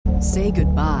Say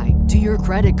goodbye to your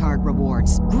credit card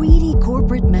rewards. Greedy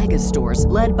corporate mega stores,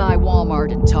 led by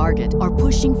Walmart and Target, are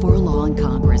pushing for a law in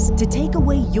Congress to take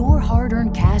away your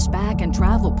hard-earned cash back and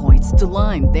travel points to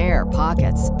line their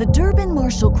pockets. The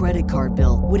Durbin-Marshall credit card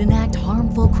bill would enact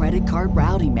harmful credit card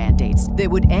routing mandates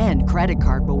that would end credit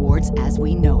card rewards as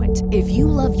we know it. If you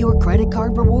love your credit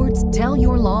card rewards, tell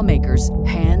your lawmakers,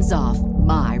 hands off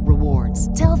my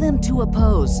rewards. Tell them to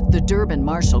oppose the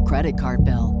Durbin-Marshall credit card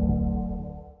bill.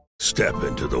 Step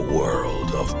into the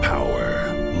world of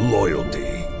power, loyalty,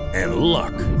 and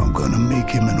luck. I'm gonna make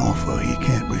him an offer he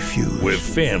can't refuse. With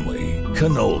family,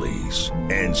 cannolis,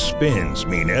 and spins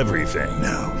mean everything.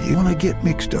 Now, you wanna get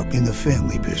mixed up in the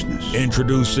family business.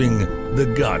 Introducing The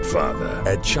Godfather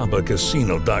at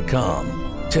ChumbaCasino.com.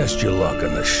 Test your luck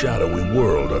in the shadowy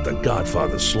world of The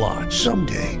Godfather slot.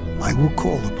 Someday, I will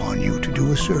call upon you to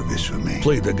do a service for me.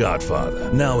 Play The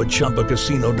Godfather, now at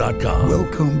ChumbaCasino.com.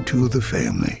 Welcome to the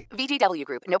family. VGW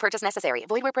Group. No purchase necessary.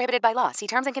 Void where prohibited by law. See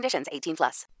terms and conditions.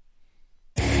 18+.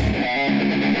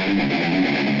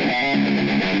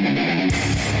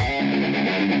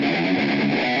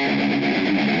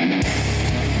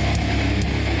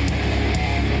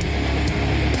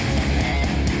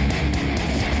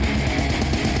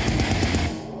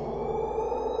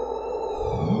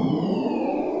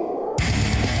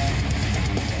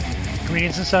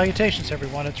 Greetings and salutations,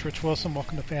 everyone. It's Rich Wilson.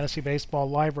 Welcome to Fantasy Baseball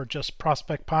Live, or Just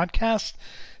Prospect Podcast.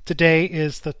 Today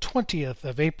is the 20th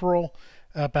of April,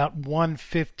 about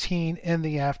 1:15 in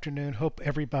the afternoon. Hope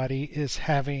everybody is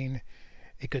having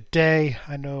a good day.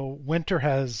 I know winter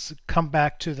has come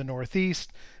back to the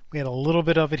Northeast. We had a little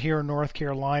bit of it here in North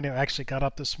Carolina. It actually got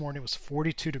up this morning. It was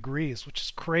 42 degrees, which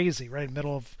is crazy, right in the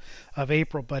middle of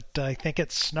April. But I think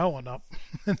it's snowing up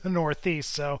in the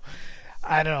Northeast, so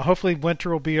I don't know. Hopefully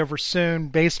winter will be over soon.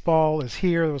 Baseball is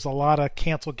here. There was a lot of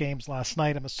canceled games last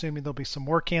night. I'm assuming there'll be some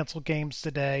more canceled games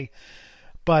today.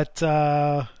 But,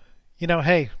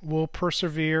 hey, we'll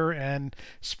persevere, and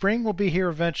spring will be here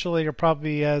eventually. It'll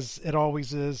probably be, as it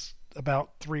always is,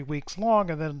 about 3 weeks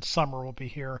long, and then summer will be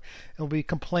here. It'll be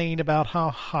complaining about how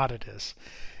hot it is.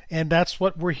 And that's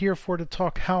what we're here for, to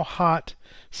talk how hot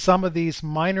some of these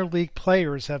minor league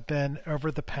players have been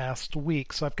over the past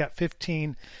week. So I've got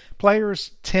 15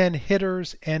 players, 10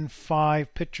 hitters, and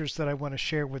 5 pitchers that I want to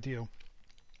share with you.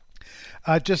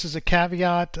 Just as a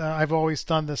caveat, I've always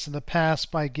done this in the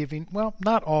past by giving, well,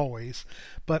 not always,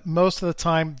 but most of the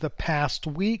time the past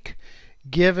week,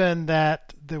 given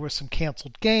that there were some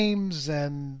canceled games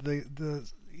and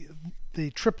the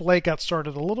AAA got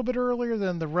started a little bit earlier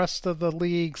than the rest of the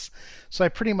leagues, so I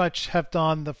pretty much have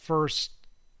done the first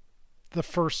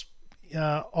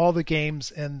all the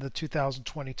games in the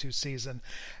 2022 season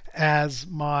as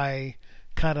my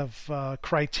kind of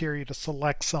criteria to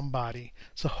select somebody.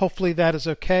 So hopefully that is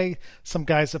okay. Some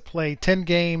guys have played 10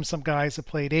 games, some guys have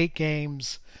played 8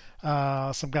 games,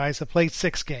 some guys have played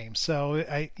 6 games. So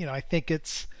I think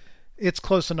it's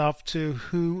close enough to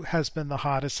who has been the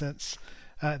hottest since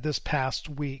this past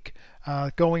week.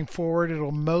 Going forward,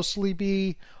 it'll mostly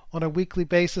be on a weekly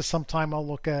basis. Sometime I'll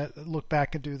look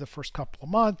back and do the first couple of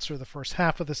months or the first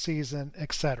half of the season,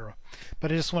 etc. But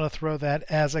I just want to throw that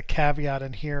as a caveat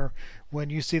in here. When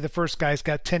you see the first guy's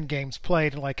got 10 games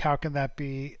played, and like, how can that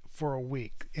be for a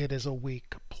week? It is a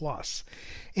week plus.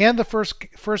 And the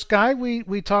first guy,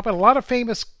 we talk about a lot of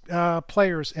famous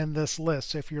players in this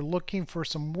list. So if you're looking for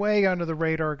some way under the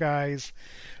radar guys,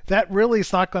 that really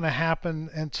is not going to happen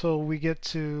until we get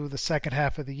to the second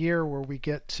half of the year, where we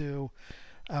get to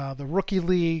the rookie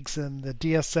leagues and the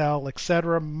DSL,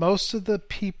 etc. Most of the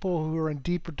people who are in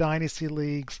deeper dynasty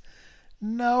leagues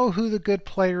know who the good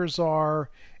players are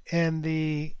in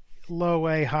the low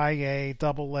A, high A,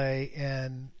 double A,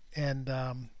 and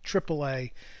triple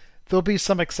A. There'll be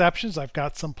some exceptions. I've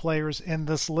got some players in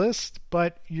this list,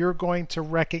 but you're going to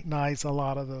recognize a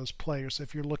lot of those players.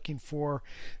 If you're looking for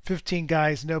 15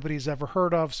 guys nobody's ever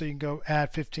heard of, so you can go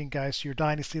add 15 guys to your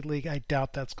dynasty league, I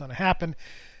doubt that's going to happen,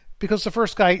 because the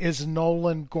first guy is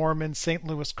Nolan Gorman, St.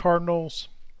 Louis Cardinals.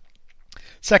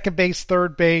 Second base,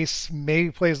 third base, maybe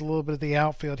plays a little bit of the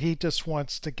outfield. He just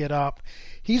wants to get up.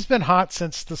 He's been hot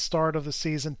since the start of the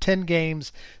season. 10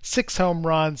 games, 6 home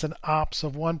runs, and ops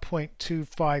of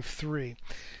 1.253.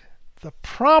 The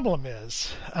problem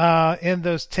is, in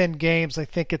those 10 games, I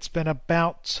think it's been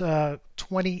about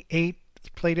 28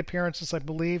 plate appearances, I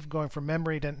believe. Going from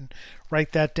memory, didn't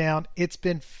write that down. It's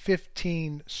been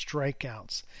 15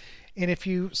 strikeouts. And if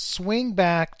you swing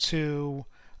back to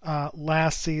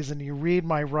last season, you read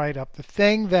my write-up, the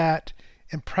thing that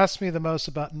impressed me the most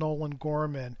about Nolan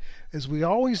Gorman is we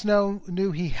always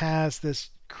knew he has this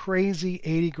crazy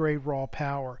 80 grade raw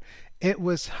power. It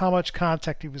was how much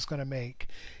contact he was going to make.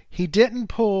 He didn't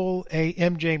pull a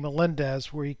MJ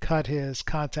Melendez where he cut his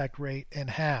contact rate in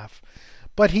half,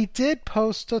 but he did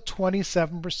post a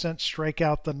 27%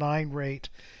 strikeout to 9 rate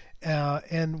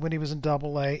and when he was in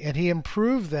AA, and he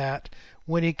improved that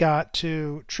when he got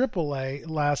to AAA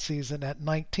last season at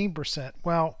 19%.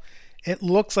 Well, it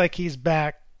looks like he's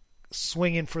back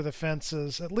swinging for the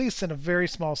fences, at least in a very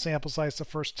small sample size, the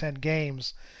first 10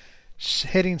 games,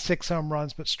 hitting 6 home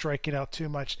runs but striking out too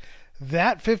much.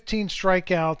 That 15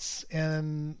 strikeouts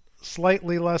and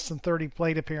slightly less than 30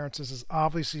 plate appearances is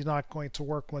obviously not going to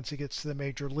work once he gets to the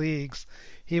major leagues.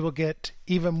 He will get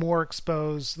even more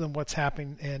exposed than what's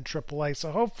happening in AAA.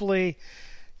 So hopefully,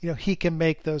 he can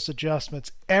make those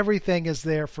adjustments. Everything is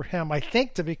there for him, I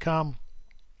think, to become,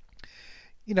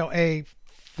 a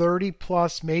 30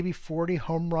 plus, maybe 40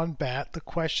 home run bat. The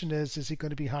question is he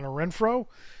going to be Hunter Renfroe,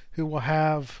 who will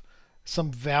have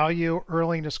some value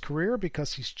early in his career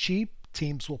because he's cheap?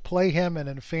 Teams will play him, and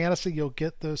in fantasy you'll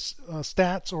get those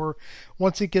stats. Or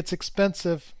once he gets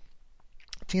expensive,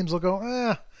 teams will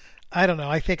go, I don't know.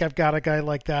 I think I've got a guy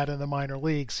like that in the minor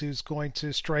leagues who's going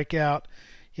to strike out,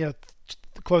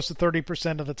 close to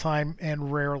 30% of the time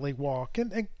and rarely walk.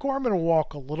 And Gorman will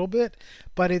walk a little bit,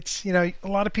 but it's, a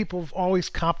lot of people have always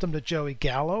comped him to Joey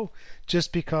Gallo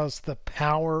just because the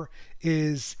power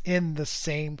is in the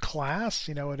same class.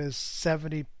 It is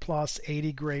 70 plus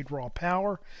 80 grade raw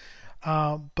power.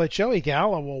 But Joey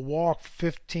Gallo will walk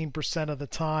 15% of the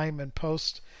time and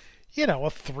post, a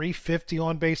 350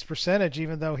 on-base percentage,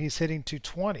 even though he's hitting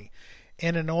 220.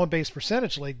 In an on-base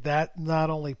percentage league, that not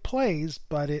only plays,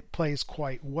 but it plays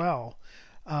quite well.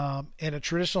 In a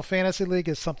traditional fantasy league,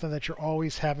 is something that you're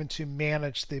always having to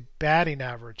manage the batting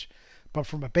average. But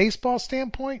from a baseball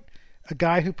standpoint, a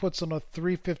guy who puts on a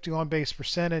 350 on-base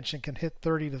percentage and can hit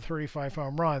 30 to 35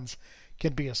 home runs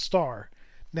can be a star.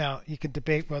 Now, you can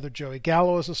debate whether Joey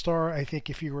Gallo is a star. I think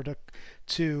if you were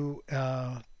to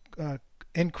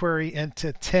inquiry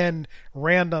into 10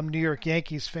 random New York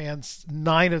Yankees fans,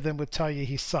 9 of them would tell you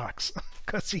he sucks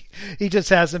because he just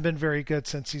hasn't been very good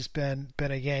since he's been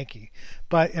a Yankee.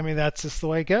 But, that's just the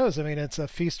way it goes. It's a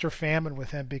feast or famine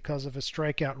with him because of his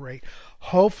strikeout rate.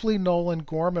 Hopefully Nolan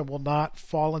Gorman will not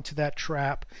fall into that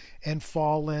trap and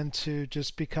fall into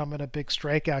just becoming a big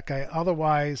strikeout guy.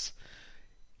 Otherwise,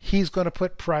 he's going to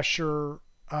put pressure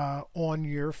on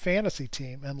your fantasy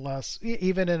team, unless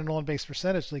even in an on-base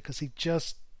percentage league, because he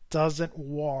just doesn't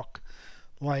walk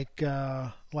like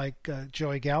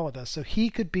Joey Gallo does. So he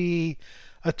could be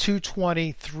a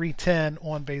 220, 310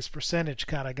 on-base percentage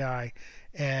kind of guy,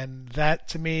 and that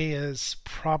to me is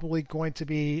probably going to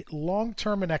be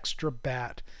long-term an extra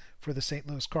bat for the St.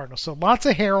 Louis Cardinals. So lots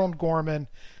of hair on Gorman.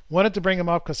 Wanted to bring him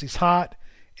up because he's hot,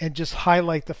 and just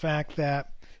highlight the fact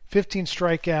that 15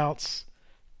 strikeouts,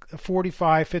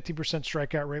 45, 50%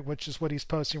 strikeout rate, which is what he's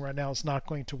posting right now, is not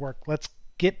going to work. Let's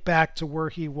get back to where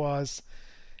he was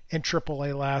in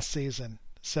AAA last season.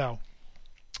 So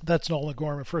that's Nolan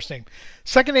Gorman, first name.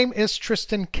 Second name is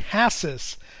Triston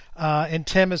Casas. And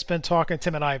Tim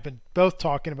and I have been both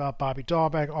talking about Bobby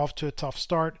Dalbec, off to a tough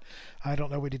start. I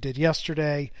don't know what he did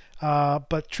yesterday.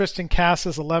 But Triston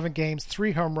Casas, 11 games,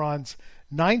 3 home runs,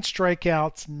 9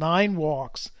 strikeouts, 9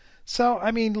 walks. So,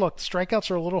 look,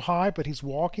 strikeouts are a little high, but he's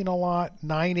walking a lot,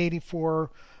 984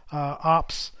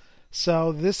 ops.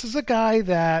 So this is a guy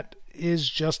that is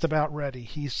just about ready.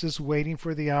 He's just waiting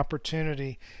for the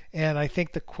opportunity. And I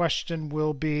think the question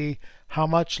will be, how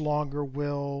much longer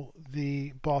will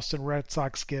the Boston Red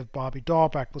Sox give Bobby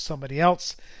Dalbec? Will somebody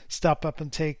else step up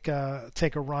and take a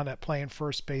run at playing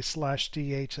first base /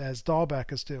 DH as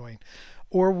Dalbec is doing?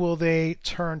 Or will they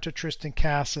turn to Triston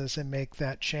Casas and make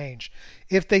that change?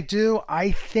 If they do,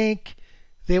 I think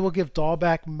they will give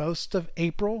Dalbec most of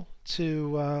April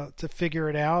to figure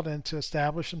it out and to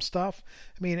establish some stuff.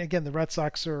 Again, the Red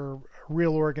Sox are a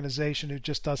real organization who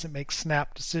just doesn't make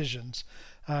snap decisions.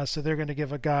 So they're going to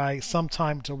give a guy some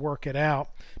time to work it out.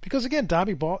 Because, again,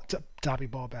 Bobby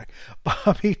Dalbec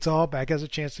has a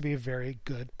chance to be a very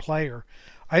good player.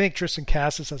 I think Triston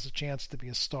Casas has a chance to be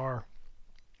a star.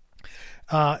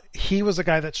 He was a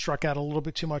guy that struck out a little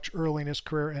bit too much early in his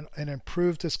career and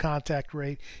improved his contact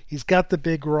rate. He's got the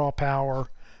big raw power.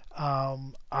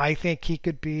 I think he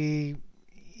could be,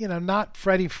 not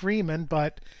Freddie Freeman,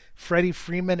 but Freddie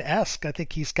Freeman-esque. I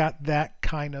think he's got that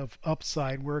kind of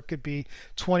upside where it could be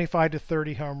 25 to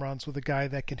 30 home runs with a guy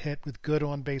that can hit with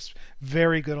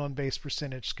very good on-base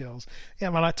percentage skills. Yeah,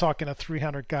 I'm not talking a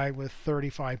 300 guy with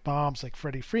 35 bombs like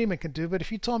Freddie Freeman can do, but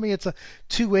if you told me it's a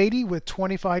 280 with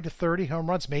 25 to 30 home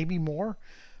runs, maybe more,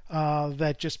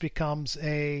 that just becomes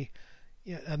a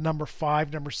a number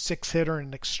 5, number 6 hitter in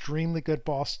an extremely good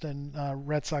Boston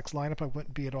Red Sox lineup, I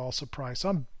wouldn't be at all surprised. So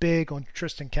I'm big on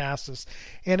Triston Casas.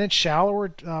 And in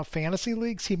shallower fantasy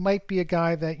leagues, he might be a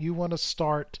guy that you want to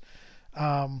start. You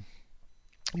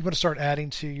want to start adding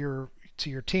to your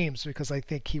teams, because I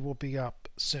think he will be up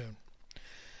soon.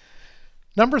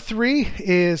 Number 3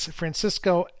 is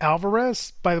Francisco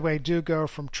Alvarez. By the way, do go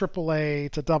from AAA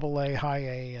to AA, high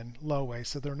A, and low A.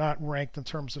 So they're not ranked in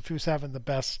terms of who's having the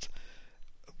best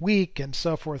week and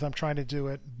so forth. I'm trying to do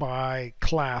it by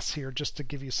class here just to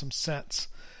give you some sense.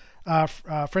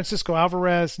 Francisco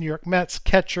Alvarez, New York Mets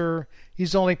catcher.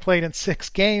 He's only played in 6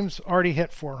 games, already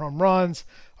hit 4 home runs,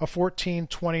 a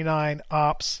 14.29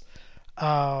 ops.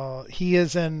 He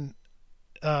is in,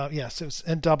 it was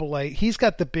in AA. He's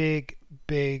got the big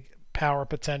power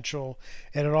potential,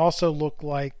 and it also looks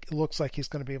like he's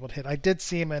going to be able to hit. I did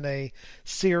see him in a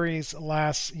series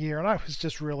last year, and I was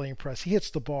just really impressed. He hits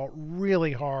the ball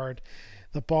really hard.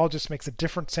 The ball just makes a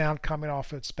different sound coming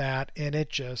off its bat, and it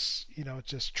just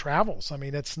travels. I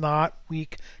mean, it's not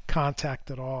weak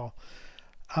contact at all.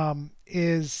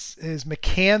 Is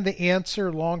McCann the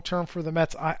answer long term for the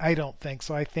Mets? I don't think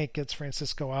so. I think it's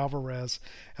Francisco Alvarez,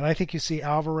 and I think you see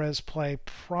Alvarez play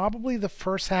probably the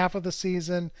first half of the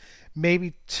season,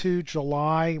 maybe to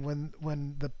July when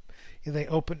they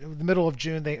open in the middle of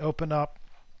June. They open up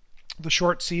the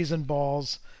short season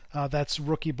balls. That's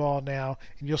rookie ball now,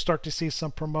 and you'll start to see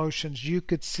some promotions. You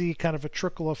could see kind of a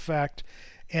trickle effect,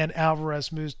 and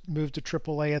Alvarez moved to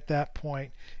AAA at that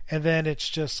point, and then it's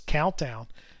just countdown.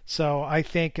 So I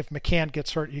think if McCann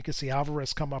gets hurt, you could see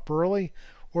Alvarez come up early,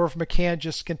 or if McCann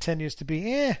just continues to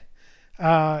be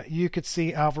you could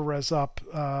see Alvarez up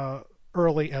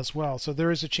early as well. So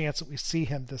there is a chance that we see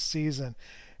him this season.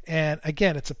 And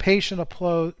again, it's a patient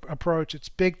approach. It's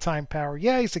big time power.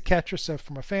 Yeah, he's a catcher, so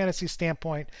from a fantasy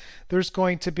standpoint, there's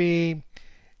going to be,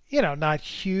 not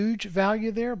huge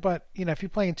value there. But, if you're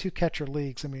playing 2 catcher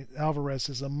leagues, I mean, Alvarez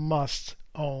is a must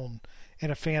own in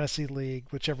a fantasy league,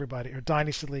 or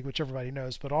dynasty league, which everybody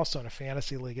knows, but also in a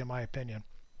fantasy league, in my opinion.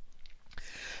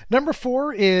 Number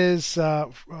 4 is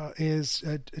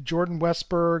Jordan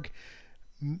Westburg.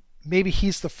 Maybe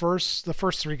he's the first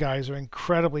 3 guys are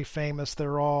incredibly famous.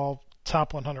 They're all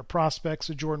top 100 prospects.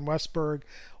 So Jordan Westburg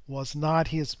was not.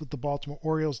 He is with the Baltimore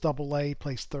Orioles AA. He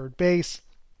plays third base.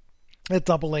 That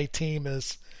AA team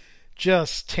is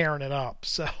just tearing it up.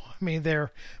 So, I mean,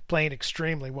 they're playing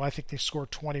extremely well. I think they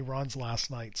scored 20 runs last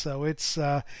night. So it's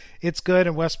good,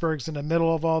 and Westburg's in the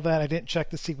middle of all that. I didn't check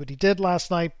to see what he did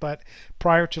last night, but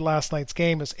prior to last night's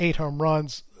game, it was 8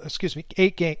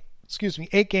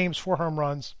 games, 4 home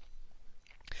runs,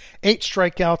 8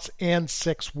 strikeouts, and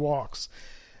 6 walks.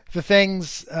 The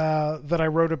things that I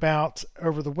wrote about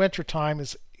over the winter time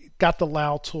is got the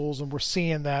Lau tools, and we're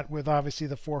seeing that with obviously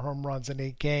the 4 home runs in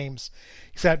 8 games.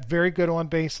 He's got very good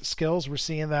on-base skills. We're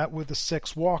seeing that with the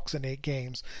 6 walks in 8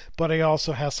 games, but he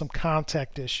also has some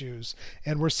contact issues,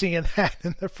 and we're seeing that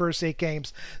in the first 8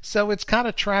 games. So it's kind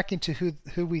of tracking to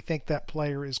who we think that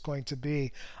player is going to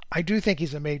be. I do think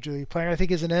he's a major league player. I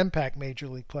think he's an impact major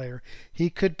league player.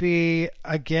 He could be,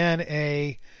 again,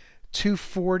 a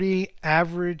 240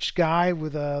 average guy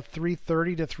with a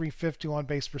 330 to 350 on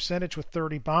base percentage with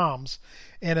 30 bombs.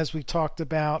 And as we talked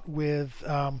about with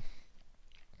Bobby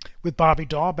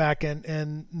Dahlbeck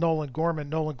and Nolan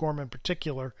Gorman in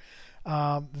particular,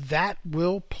 that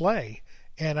will play.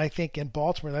 And I think in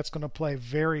Baltimore, that's going to play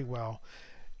very well.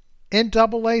 In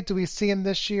AA, do we see him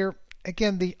this year?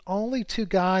 Again, the only 2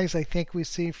 guys I think we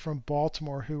see from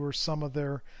Baltimore who are some of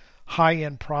their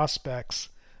high-end prospects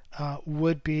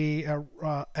would be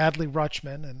Adley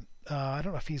Rutschman, and I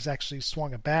don't know if he's actually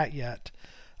swung a bat yet.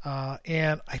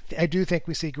 And I do think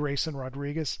we see Grayson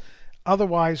Rodriguez.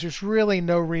 Otherwise, there's really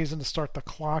no reason to start the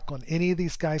clock on any of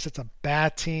these guys. It's a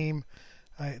bad team.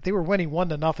 They were winning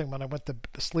 1-0 when I went to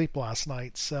sleep last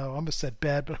night, so I almost said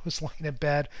bed, but I was lying in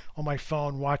bed on my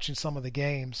phone watching some of the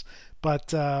games.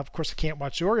 But, of course, I can't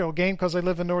watch the Oriole game because I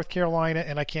live in North Carolina,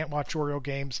 and I can't watch Oriole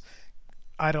games.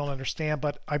 I don't understand,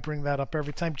 but I bring that up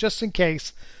every time just in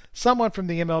case someone from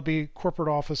the MLB corporate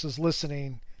office is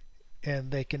listening and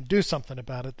they can do something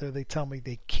about it, though they tell me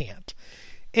they can't.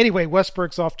 Anyway,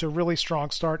 Westburg's off to a really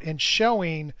strong start and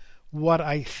showing what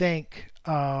I think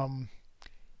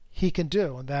he can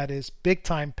do, and that is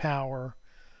big-time power,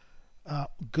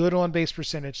 good on-base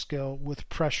percentage skill with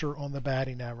pressure on the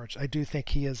batting average. I do think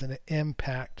he is an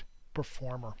impact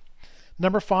performer.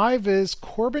 Number 5 is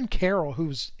Corbin Carroll,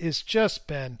 who's just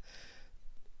been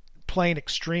playing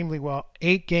extremely well.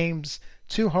 8 games,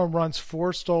 2 home runs,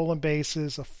 4 stolen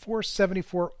bases, a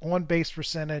 .474 on-base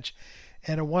percentage,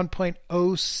 and a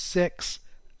 1.06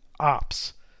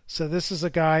 ops. So this is a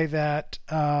guy that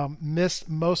missed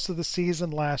most of the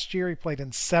season last year. He played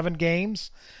in 7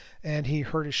 games, and he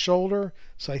hurt his shoulder.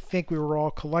 So I think we were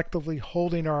all collectively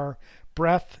holding our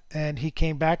breath, and he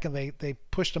came back, and they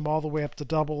pushed him all the way up to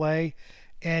AA,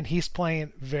 and he's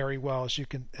playing very well, as you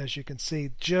can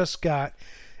see. Just got,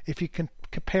 if you can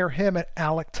compare him at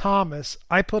Alek Thomas,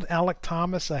 I put Alek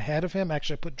Thomas ahead of him.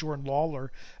 Actually, I put Jordan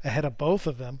Lawler ahead of both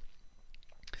of them.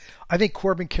 I think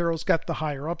Corbin Carroll's got the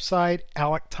higher upside.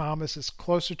 Alek Thomas is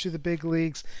closer to the big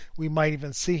leagues. We might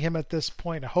even see him at this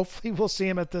point. Hopefully we'll see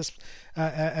him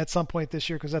at some point this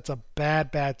year, because that's a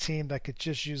bad team that could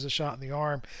just use a shot in the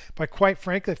arm. But quite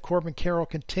frankly, if Corbin Carroll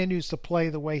continues to play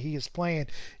the way he is playing,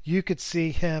 you could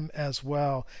see him as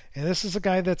well. And this is a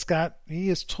guy he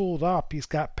is tooled up. He's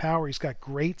got power. He's got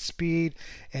great speed,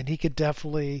 and he could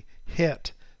definitely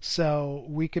hit. So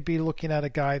we could be looking at a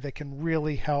guy that can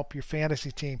really help your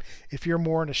fantasy team. If you're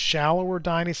more in a shallower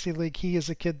dynasty league, he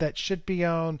is a kid that should be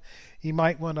owned. You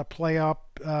might want to play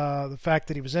up the fact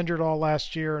that he was injured all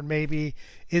last year and maybe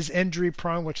is injury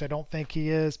prone, which I don't think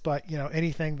he is. But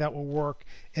anything that will work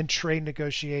in trade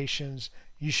negotiations,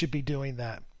 you should be doing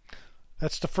that.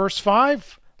 That's the first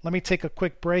 5. Let me take a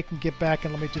quick break and get back,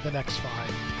 and let me do the next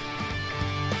 5.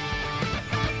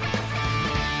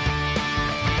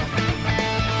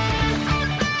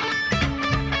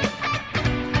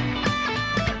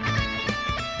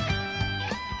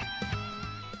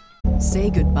 Say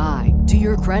goodbye to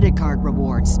your credit card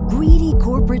rewards. Greedy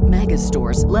corporate mega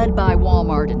stores, led by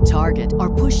Walmart and Target,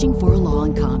 are pushing for a law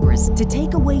in Congress to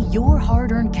take away your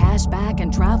hard-earned cash back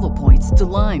and travel points to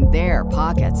line their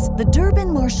pockets. The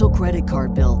Durbin-Marshall credit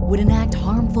card bill would enact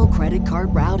harmful credit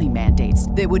card routing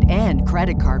mandates that would end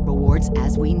credit card rewards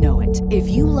as we know it. If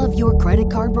you love your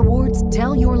credit card rewards,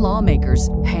 tell your lawmakers,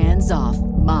 hands off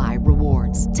my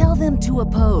rewards. Tell them to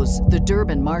oppose the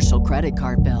Durbin-Marshall credit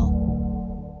card bill.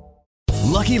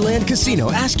 Lucky Land Casino,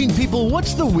 asking people,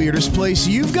 what's the weirdest place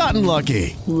you've gotten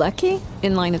lucky? Lucky?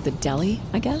 In line at the deli,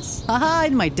 I guess? Aha,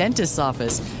 in my dentist's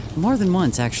office. More than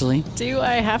once, actually. Do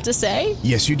I have to say?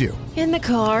 Yes, you do. In the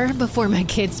car before my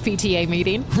kids' PTA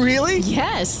meeting. Really?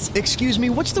 Yes. Excuse me,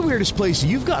 what's the weirdest place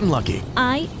you've gotten lucky?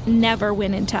 I never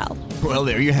win and tell. Well,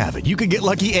 there you have it. You can get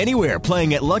lucky anywhere,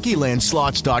 playing at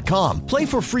LuckyLandSlots.com. Play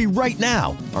for free right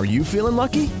now. Are you feeling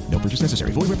lucky? No purchase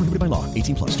necessary. Void where prohibited by law.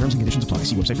 18+. Terms and conditions apply.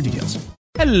 See website for details.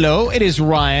 Hello, it is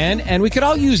Ryan, and we could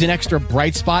all use an extra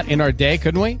bright spot in our day,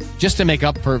 couldn't we? Just to make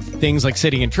up for things like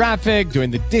sitting in traffic,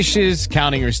 doing the dishes,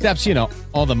 counting your steps,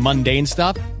 all the mundane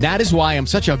stuff. That is why I'm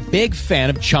such a big fan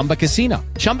of Chumba Casino.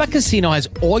 Chumba Casino has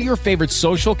all your favorite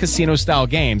social casino-style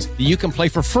games that you can play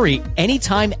for free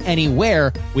anytime,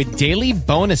 anywhere with daily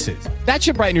bonuses. That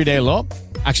should brighten your day a little.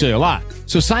 Actually, a lot.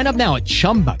 So sign up now at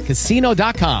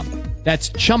ChumbaCasino.com.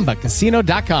 That's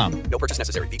ChumbaCasino.com. No purchase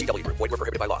necessary. VGW Group. Void where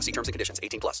prohibited by law. See terms and conditions.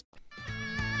 18+.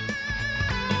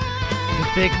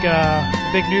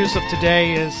 The big news of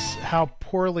today is how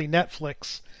poorly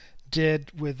Netflix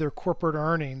did with their corporate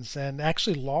earnings and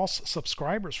actually lost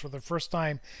subscribers for the first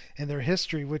time in their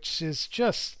history, which is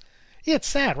just, it's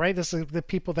sad, right? This is the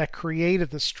people that created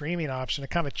the streaming option.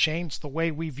 It kind of changed the way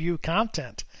we view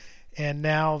content. And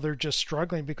now they're just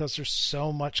struggling because there's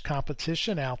so much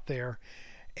competition out there.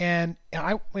 And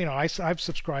I've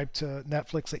subscribed to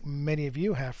Netflix like many of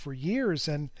you have for years,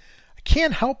 and I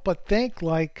can't help but think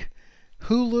like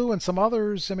Hulu and some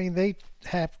others. I mean, they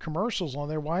have commercials on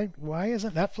there. Why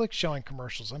isn't Netflix showing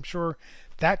commercials? I'm sure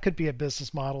that could be a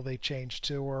business model they change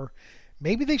to, or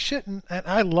maybe they shouldn't. And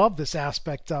I love this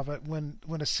aspect of it when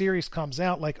a series comes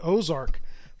out, like Ozark.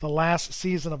 The last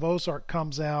season of Ozark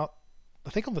comes out, I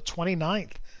think, on the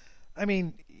 29th. I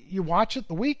mean, you watch it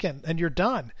the weekend and you're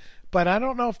done. But I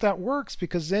don't know if that works,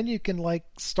 because then you can like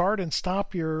start and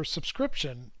stop your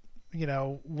subscription,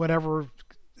 whenever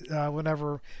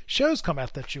shows come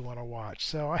out that you want to watch.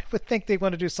 So I would think they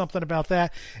want to do something about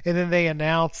that. And then they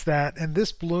announced that, and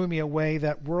this blew me away,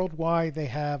 that worldwide they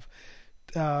have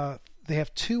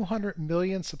 200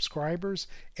 million subscribers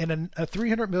and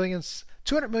 200 million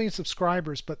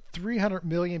subscribers, but 300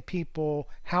 million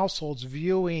households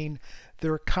viewing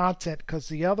their content, because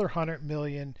the other 100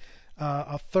 million,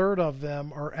 a third of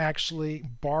them are actually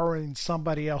borrowing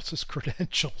somebody else's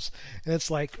credentials. And it's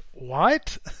like,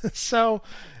 what? So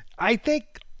I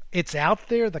think it's out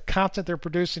there. The content they're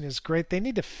producing is great. They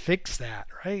need to fix that,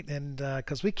 right? And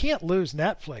because we can't lose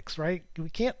Netflix, right?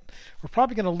 We're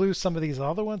probably going to lose some of these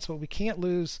other ones, but we can't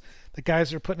lose the guys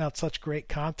that are putting out such great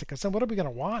content, because then what are we going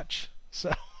to watch?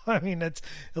 So, I mean, it's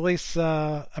at least,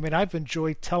 I've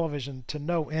enjoyed television to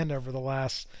no end over the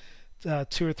last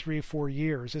 2 or 3 or 4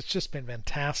 years. It's just been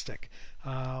fantastic.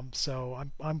 So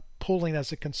I'm pulling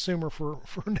as a consumer for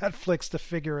Netflix to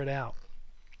figure it out.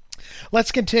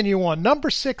 Let's continue on.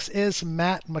 Number 6 is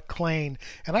Matt McLain.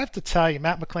 And I have to tell you,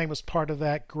 Matt McLain was part of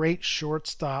that great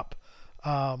shortstop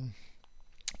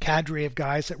cadre of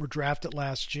guys that were drafted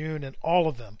last June, and all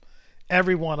of them,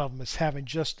 every one of them is having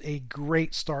just a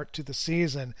great start to the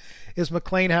season. Is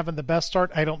McLain having the best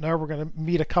start? I don't know. We're going to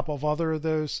meet a couple of other of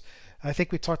those. I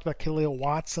think we talked about Khalil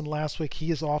Watson last week. He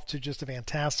is off to just a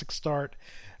fantastic start.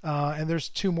 And there's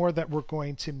 2 more that we're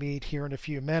going to meet here in a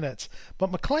few minutes.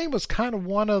 But McLain was kind of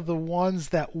one of the ones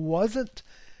that wasn't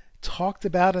talked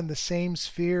about in the same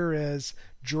sphere as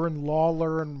Jordan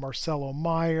Lawler and Marcelo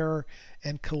Meyer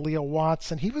and Khalil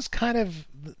Watson. He was kind of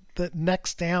the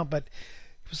next down, but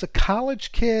he was a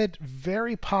college kid,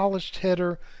 very polished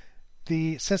hitter.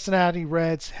 The Cincinnati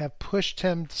Reds have pushed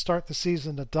him to start the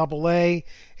season to Double-A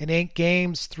in 8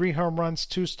 games, 3 home runs,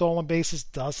 2 stolen bases,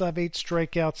 does have 8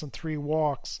 strikeouts and 3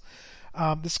 walks.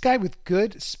 This guy with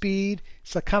good speed,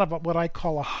 he's a kind of what I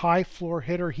call a high floor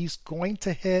hitter. He's going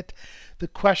to hit. The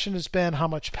question has been how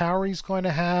much power he's going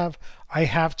to have. I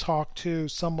have talked to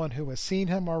someone who has seen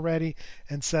him already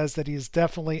and says that he has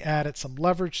definitely added some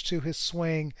leverage to his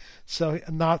swing. So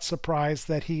I'm not surprised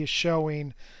that he is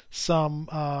showing some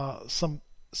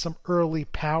early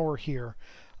power here.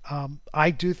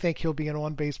 I do think he'll be an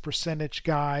on-base percentage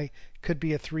guy. Could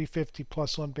be a 350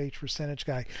 plus on-base percentage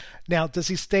guy. Now, does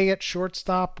he stay at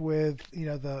shortstop with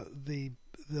the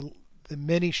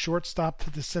mini shortstop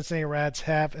that the Cincinnati Reds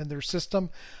have in their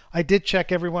system? I did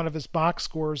check every one of his box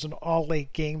scores in all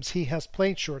 8 games he has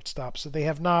played shortstop, so they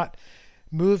have not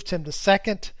moved him to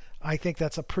second. I think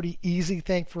that's a pretty easy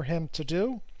thing for him to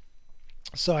do.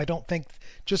 So I don't think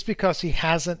just because he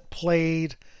hasn't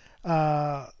played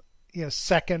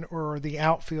second or the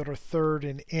outfield or third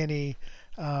in any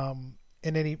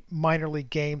minor league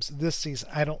games this season,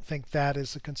 I don't think that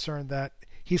is a concern that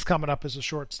he's coming up as a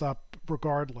shortstop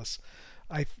regardless.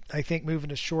 I think moving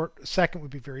to short second would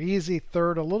be very easy.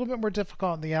 Third, a little bit more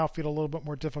difficult, in the outfield a little bit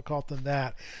more difficult than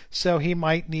that. So he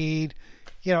might need,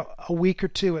 a week or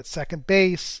 2 at second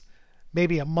base,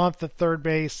 maybe a month at third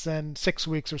base, and 6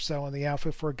 weeks or so in the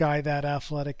outfield for a guy that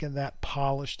athletic and that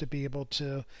polished to be able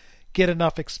to get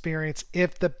enough experience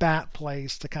if the bat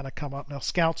plays to kind of come up. Now,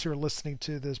 scouts who are listening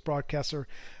to this broadcast are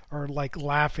like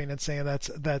laughing and saying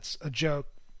that's a joke,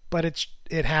 but it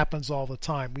happens all the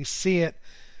time. We see it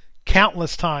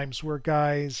countless times where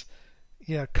guys,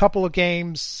 a couple of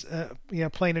games,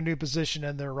 playing a new position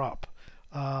and they're up.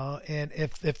 And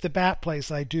if the bat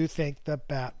plays, I do think the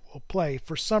bat will play.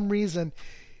 For some reason,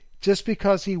 just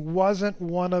because he wasn't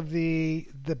one of the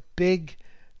big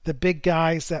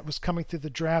guys that was coming through the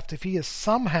draft, if he is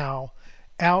somehow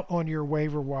out on your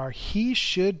waiver wire, he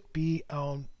should be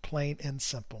on, plain and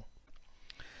simple.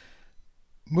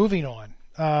 Moving on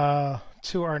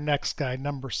to our next guy,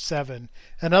 number 7,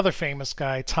 another famous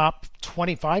guy, top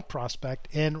 25 prospect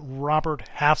in Robert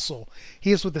Hassell.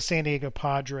 He is with the San Diego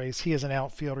Padres. He is an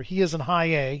outfielder. He is in high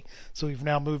A, so we've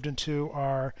now moved into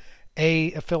our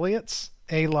A affiliates,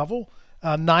 A level.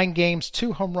 9 games,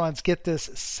 2 home runs, get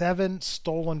this, 7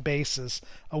 stolen bases,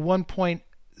 a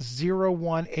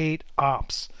 1.018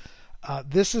 ops.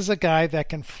 This is a guy that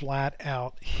can flat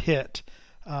out hit.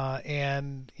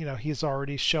 And he's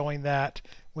already showing that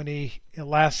when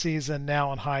last season,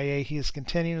 now in high A, he is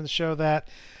continuing to show that.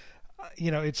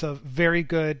 It's a very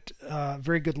good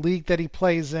league that he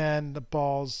plays in. The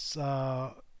balls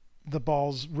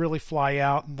really fly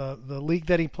out in the league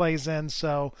that he plays in.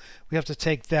 So we have to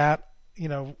take that,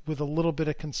 with a little bit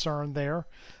of concern there.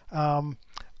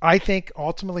 I think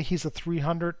ultimately he's a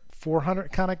 300,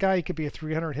 400 kind of guy. He could be a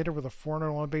 300 hitter with a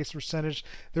 400 on-base percentage.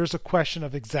 There's a question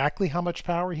of exactly how much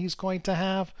power he's going to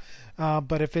have.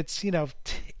 But if it's,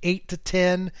 8 to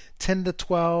 10, 10 to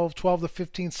 12, 12 to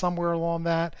 15, somewhere along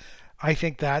that, I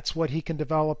think that's what he can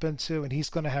develop into, and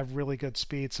he's going to have really good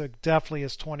speed. So definitely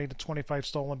is 20 to 25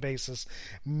 stolen bases,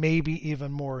 maybe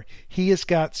even more. He has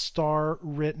got star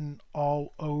written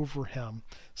all over him.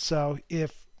 So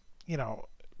if,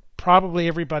 probably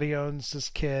everybody owns this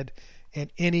kid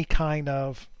in any kind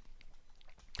of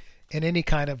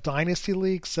dynasty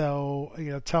league. So,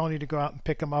 telling you to go out and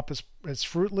pick him up is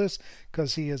fruitless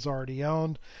because he is already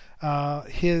owned.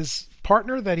 His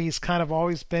partner that he's kind of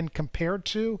always been compared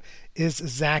to is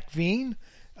Zach Veen,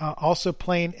 also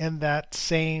playing in that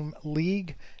same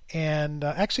league. And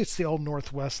actually, it's the old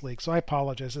Northwest League, so I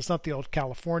apologize. It's not the old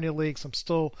California League. So I'm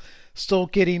still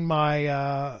getting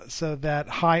my so that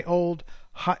high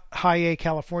A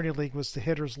California League was the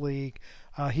Hitters League.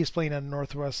 He's playing in a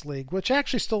Northwest League, which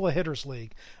actually still a hitters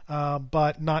league,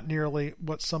 but not nearly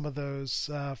what some of those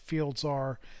fields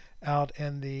are out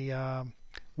in the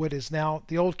what is now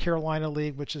the old Carolina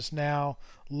League, which is now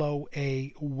Low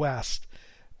A West.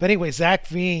 But anyway, Zach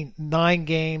Veen, 9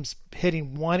 games,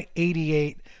 hitting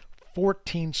 188,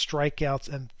 14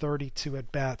 strikeouts, and 32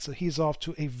 at-bats. So he's off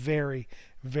to a very,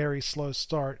 very slow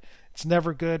start. It's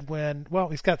never good when, well,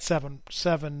 he's got seven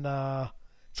stolen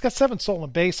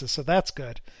bases, so that's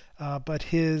good. But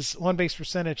his on-base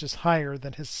percentage is higher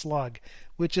than his slug,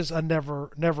 which is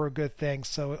never a good thing.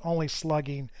 So only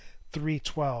slugging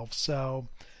 .312.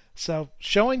 So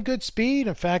showing good speed.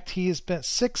 In fact, he has been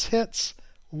 6 hits,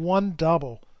 1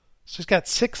 double. So he's got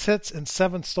 6 hits and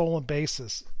 7 stolen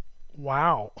bases.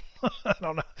 Wow. I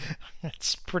don't know.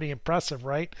 It's pretty impressive,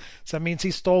 right? So that means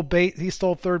he stole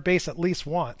third base at least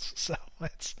once. So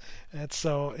it's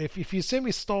so if you assume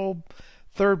he stole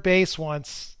third base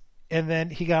once and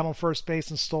then he got on first base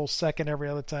and stole second every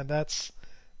other time, that's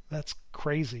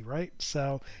crazy, right?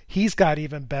 So he's got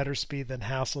even better speed than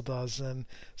Hassel does, and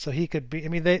so he could be. I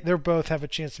mean, they both have a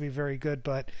chance to be very good,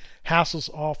 but Hassel's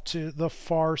off to the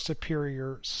far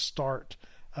superior start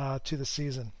to the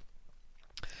season.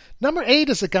 Number 8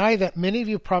 is a guy that many of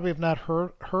you probably have not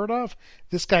heard of.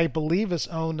 This guy, I believe, is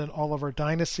owned in all of our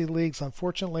dynasty leagues.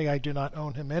 Unfortunately, I do not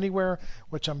own him anywhere,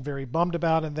 which I'm very bummed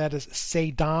about, and that is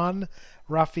Ceddanne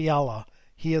Rafaela.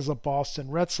 He is a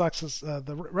Boston Red Sox.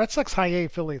 The Red Sox High A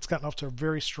affiliate's gotten off to a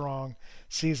very strong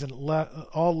season,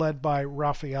 all led by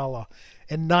Rafaela.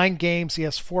 In 9 games, he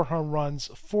has 4 home runs,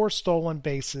 4 stolen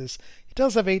bases. He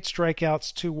does have 8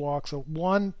 strikeouts, 2 walks, a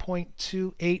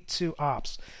 1.282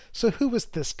 ops. So who was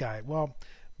this guy? Well,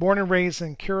 born and raised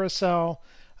in Curacao,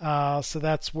 so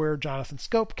that's where Jonathan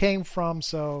Scope came from.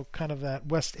 So kind of that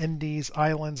West Indies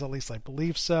islands, at least I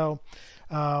believe so.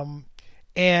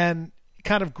 And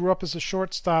kind of grew up as a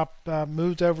shortstop,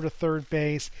 moved over to third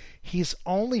base. He's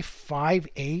only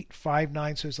 5'8",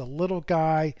 5'9", so he's a little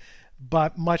guy,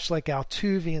 but much like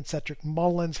Altuve and Cedric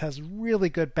Mullins, has really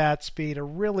good bat speed, a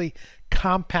really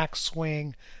compact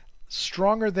swing,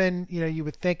 stronger than you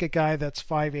would think a guy that's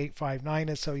 5'8", 5'9"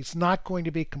 is. So he's not going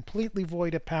to be completely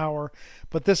void of power,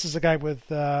 but this is a guy with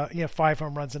 5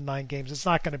 home runs in 9 games. It's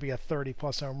not going to be a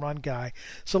 30-plus home run guy.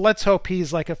 So let's hope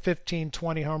he's like a 15,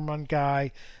 20 home run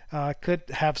guy. Could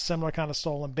have similar kind of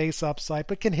stolen base upside,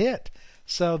 but can hit.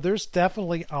 So there's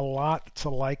definitely a lot to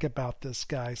like about this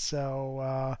guy.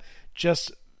 So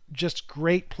just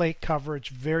great plate coverage,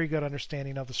 very good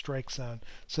understanding of the strike zone.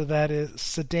 So that is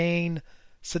Ceddanne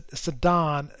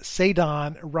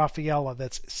Rafaela.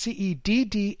 That's Ceddanne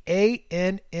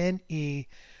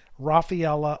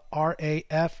Rafaela,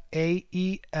 Rafaela,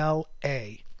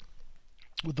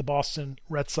 with the Boston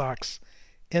Red Sox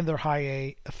in their High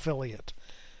A affiliate.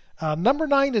 Number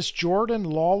 9 is Jordan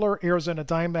Lawlar, Arizona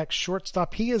Diamondbacks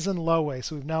shortstop. He is in Low A,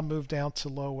 so we've now moved down to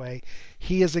Low A.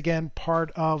 He is, again,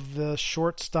 part of the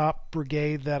shortstop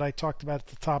brigade that I talked about at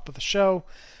the top of the show,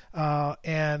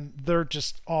 and they're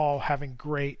just all having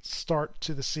great start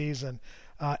to the season.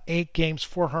 8 games,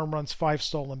 4 home runs, 5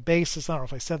 stolen bases. I don't know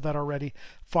if I said that already.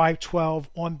 5.12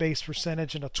 on-base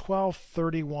percentage and a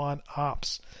 12.31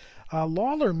 ops.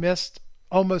 Lawlar missed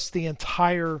almost the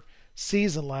entire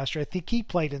season last year. I think he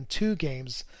played in 2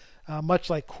 games, much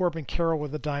like Corbin Carroll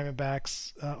with the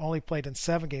Diamondbacks, only played in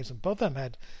 7 games, and both of them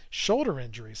had shoulder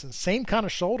injuries and same kind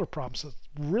of shoulder problems. So it's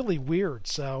really weird.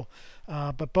 So,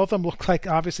 but both of them look like,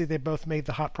 obviously they both made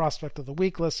the hot prospect of the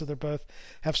week list, so they both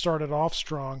have started off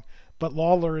strong. But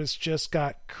Lawlar has just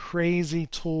got crazy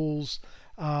tools.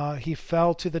 He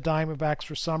fell to the Diamondbacks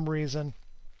for some reason.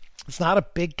 It's not a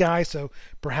big guy, so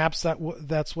perhaps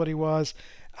that's what he was.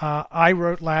 I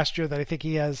wrote last year that I think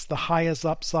he has the highest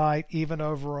upside, even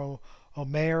over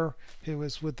Omer, who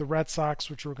is with the Red Sox,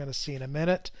 which we're going to see in a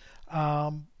minute,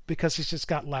 because he's just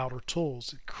got louder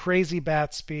tools. Crazy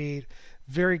bat speed,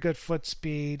 very good foot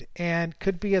speed, and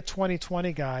could be a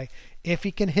 2020 guy if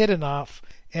he can hit enough.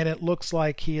 And it looks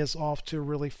like he is off to a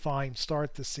really fine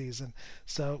start this season.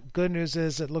 So good news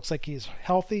is it looks like he's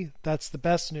healthy. That's the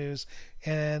best news.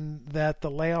 And that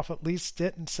the layoff at least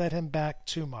didn't set him back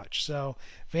too much. So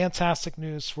fantastic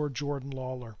news for Jordan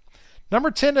Lawlar.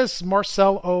 Number 10 is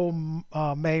Marcell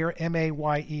Mayer,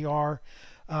 Mayer.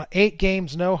 8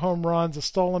 games, no home runs, a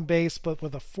stolen base, but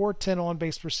with a 4.10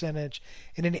 on-base percentage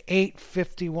and an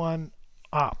 8.51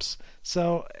 ops.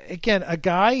 So again, a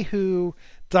guy who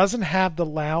doesn't have the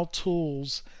loud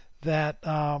tools that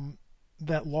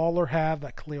that Lawlar have,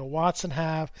 that Khalil Watson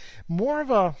have. More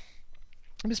of a,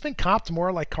 it's been copped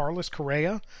more like Carlos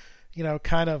Correa,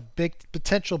 kind of big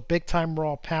potential, big time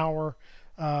raw power.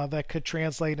 that could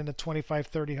translate into 25,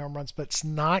 30 home runs, but it's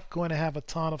not going to have a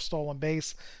ton of stolen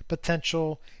base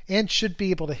potential and should be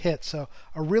able to hit. So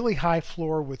a really high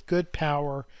floor with good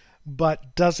power,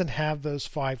 but doesn't have those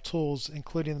 5 tools,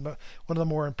 including one of the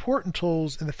more important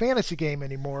tools in the fantasy game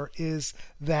anymore is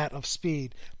that of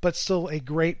speed, but still a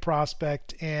great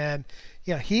prospect. And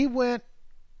yeah, he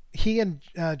and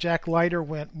Jack Leiter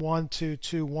went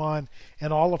 1-2-2-1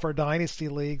 in all of our dynasty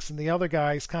leagues, and the other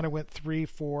guys kind of went 3,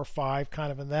 4, 5,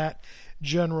 kind of in that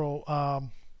general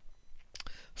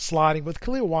slotting, with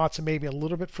Khalil Watson maybe a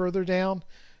little bit further down.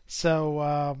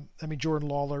 So, Jordan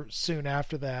Lawler soon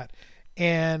after that.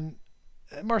 And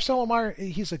Marcelo Meyer,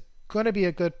 he's going to be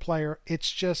a good player. It's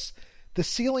just the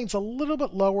ceiling's a little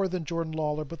bit lower than Jordan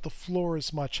Lawler, but the floor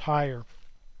is much higher.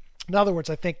 In other words,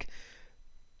 I think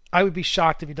I would be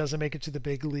shocked if he doesn't make it to the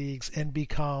big leagues and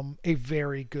become a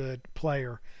very good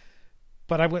player.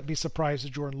 But I wouldn't be surprised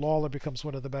if Jordan Lawler becomes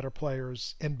one of the better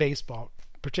players in baseball,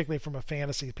 particularly from a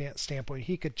fantasy standpoint.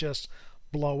 He could just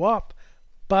blow up,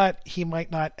 but he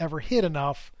might not ever hit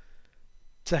enough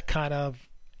to kind of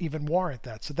even warrant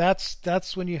that. So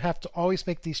that's when you have to always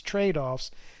make these trade-offs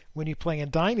when you play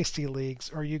in dynasty leagues.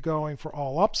 Are you going for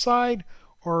all upside,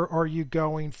 or are you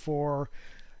going for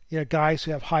guys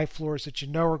who have high floors that you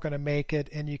know are going to make it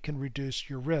and you can reduce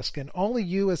your risk? And only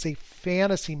you as a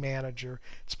fantasy manager,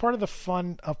 it's part of the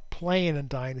fun of playing in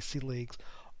dynasty leagues.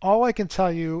 All I can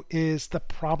tell you is the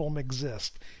problem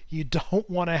exists. You don't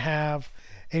want to have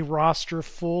a roster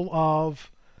full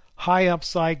of high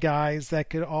upside guys that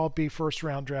could all be first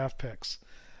round draft picks.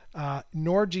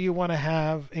 Nor do you want to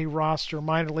have a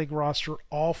minor league roster,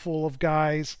 all full of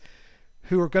guys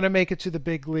who are going to make it to the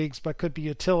big leagues but could be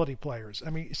utility players.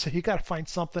 So you got to find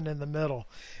something in the middle.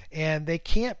 And they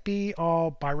can't be all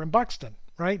Byron Buxton,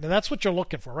 right? And that's what you're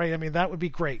looking for, right? That would be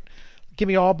great. Give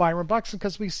me all Byron Buxton,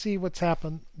 because we see what's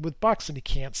happened with Buxton. He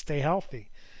can't stay healthy.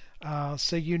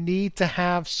 So you need to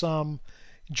have some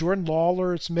Jordan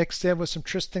Lawler's mixed in with some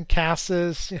Tristan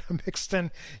Casas mixed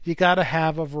in. You got to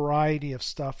have a variety of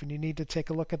stuff, and you need to take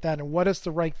a look at that. And what is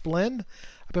the right blend?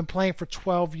 I've been playing for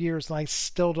 12 years, and I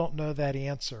still don't know that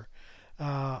answer.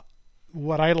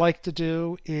 What I like to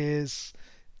do is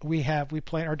we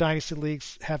play in our dynasty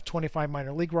leagues, have 25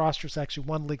 minor league rosters. Actually,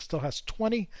 one league still has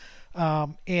 20,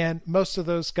 and most of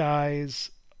those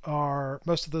players,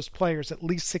 at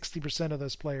least 60% of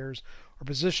those players are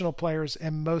positional players.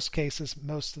 In most cases,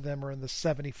 most of them are in the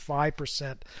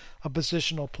 75% of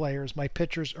positional players. My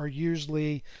pitchers are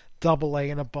usually AA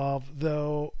and above,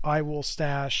 though I will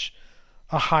stash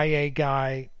a high A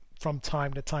guy from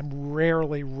time to time.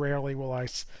 Rarely will I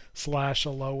slash a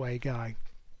low A guy.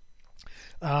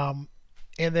 And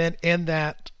then in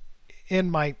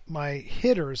my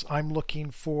hitters, I'm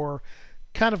looking for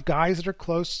kind of guys that are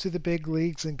close to the big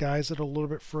leagues and guys that are a little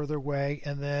bit further away.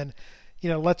 And then,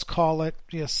 let's call it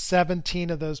 17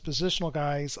 of those positional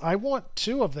guys. I want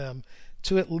 2 of them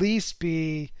to at least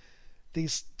be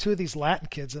two of these Latin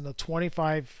kids in a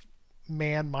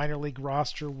 25-man minor league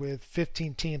roster with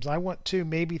 15 teams. I want 2,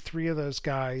 maybe 3 of those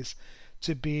guys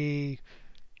to be,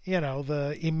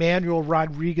 the Emmanuel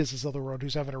Rodriguez's of the world,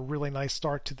 who's having a really nice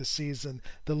start to the season.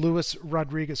 The Luis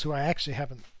Rodriguez, who I actually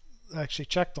haven't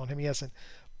checked on him. He hasn't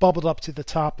bubbled up to the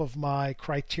top of my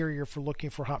criteria for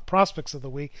looking for hot prospects of the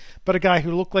week, but a guy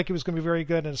who looked like he was going to be very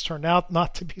good and has turned out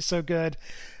not to be so good.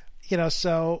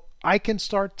 So I can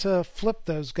start to flip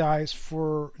those guys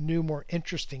for new, more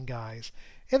interesting guys.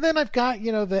 And then I've got,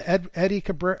 the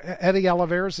Eddie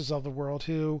Olivares of the world,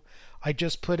 who I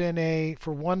just put in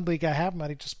for one league I have him,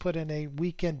 I just put in a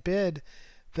weekend bid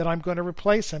that I'm going to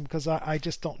replace him because I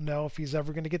just don't know if he's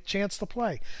ever going to get a chance to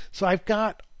play. So I've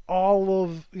got all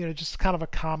of, just kind of a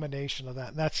combination of that.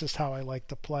 And that's just how I like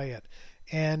to play it.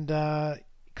 And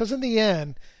because in the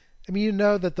end,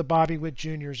 that the Bobby Witt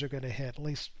Juniors are going to hit. At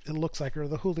least it looks like, or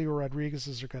the Julio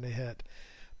Rodriguez's are going to hit.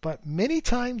 But many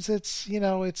times it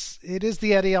is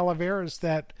the Eddie Olivares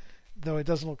that, though it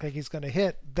doesn't look like he's going to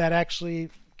hit, that actually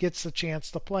gets a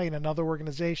chance to play in another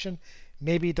organization.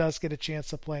 Maybe he does get a chance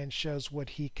to play and shows what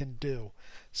he can do.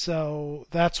 So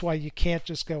that's why you can't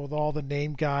just go with all the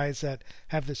name guys that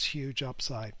have this huge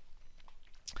upside.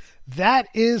 That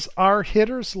is our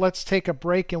hitters. Let's take a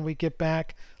break, and we get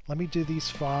back. Let me do these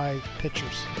 5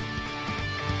 pitchers.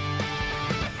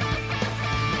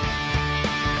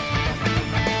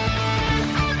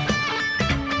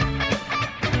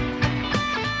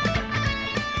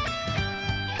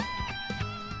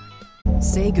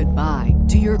 say goodbye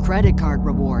to your credit card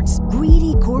rewards.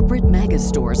 Greedy corporate mega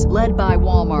stores, led by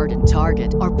Walmart and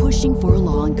Target, are pushing for a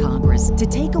law in Congress to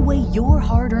take away your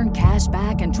hard-earned cash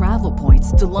back and travel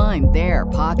points to line their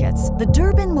pockets. The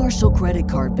Durbin-Marshall credit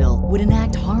card bill would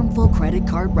enact harmful credit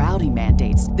card routing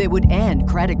mandates that would end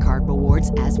credit card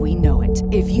rewards as we know it.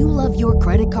 If you love your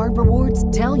credit card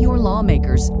rewards, tell your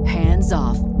lawmakers, hands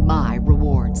off my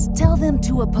rewards. Tell them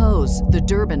to oppose the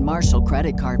Durbin-Marshall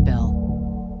credit card bill.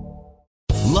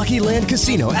 Lucky Land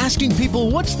Casino, asking people,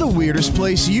 what's the weirdest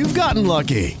place you've gotten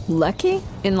lucky? Lucky?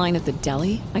 In line at the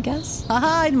deli, I guess?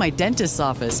 Aha, in my dentist's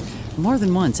office. More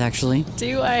than once, actually.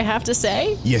 Do I have to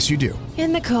say? Yes, you do.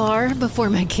 In the car before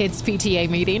my kids' PTA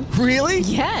meeting. Really?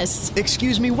 Yes.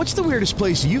 Excuse me, what's the weirdest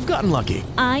place you've gotten lucky?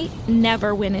 I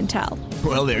never win and tell.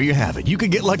 Well, there you have it. You can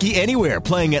get lucky anywhere,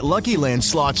 playing at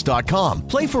LuckyLandSlots.com.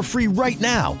 Play for free right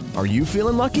now. Are you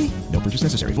feeling lucky? No purchase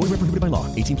necessary. Void where prohibited by law.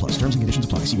 18+. Terms and conditions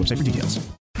apply. See website for details.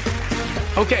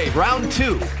 Okay, round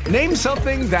two. Name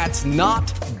something that's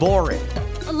not boring.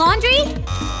 A laundry?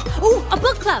 Ooh, a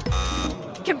book club.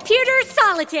 Computer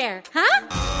solitaire, huh?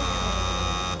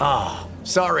 Ah,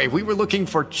 sorry, we were looking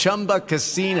for Chumba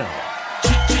Casino.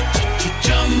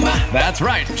 That's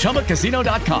right,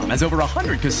 ChumbaCasino.com has over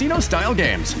 100 casino-style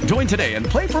games. Join today and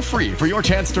play for free for your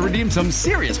chance to redeem some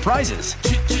serious prizes.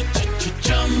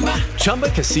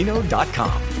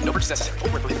 ChumbaCasino.com. No purchase necessary.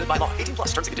 Void where prohibited by law. 18+.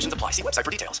 Terms and conditions apply. See website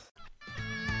for details.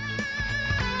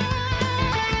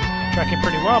 Tracking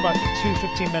pretty well, about 2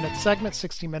 15-minute segments,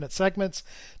 60-minute segments.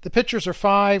 The pitchers are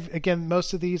 5. Again,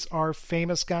 most of these are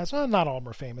famous guys. Well, not all of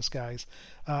them are famous guys.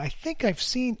 I think I've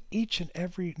seen each and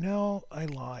every... No, I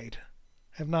lied.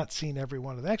 I have not seen every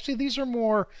one of them. Actually, these are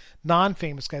more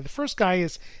non-famous guys. The first guy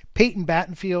is Peyton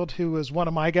Battenfield, who is one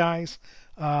of my guys.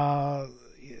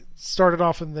 Started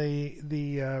off in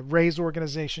the Rays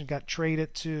organization, got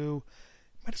traded to...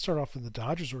 Might have started off in the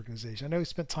Dodgers organization. I know he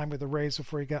spent time with the Rays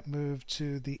before he got moved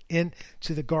to the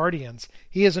Guardians.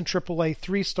 He is in AAA,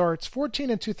 3 starts,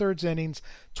 14 and 2/3 innings,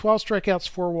 12 strikeouts,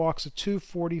 4 walks, a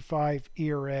 2.45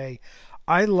 ERA.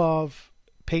 I love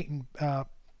Peyton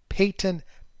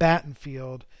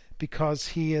Battenfield because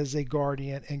he is a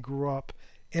Guardian and grew up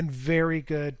in very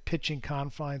good pitching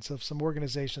confines of some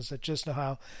organizations that just know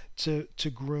how to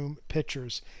groom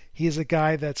pitchers. He is a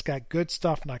guy that's got good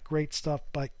stuff, not great stuff,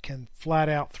 but can flat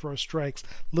out throw strikes.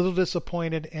 Little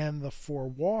disappointed in the 4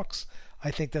 walks.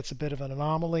 I think that's a bit of an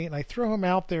anomaly, and I throw him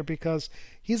out there because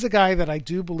he's a guy that I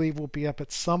do believe will be up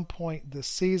at some point this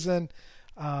season.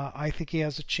 I think he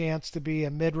has a chance to be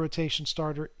a mid-rotation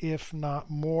starter, if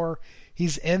not more.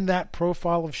 He's in that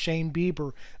profile of Shane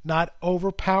Bieber, not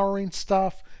overpowering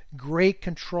stuff, great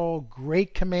control,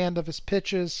 great command of his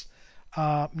pitches.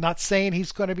 Not saying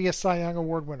he's going to be a Cy Young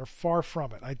Award winner, far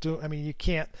from it. I mean, you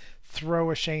can't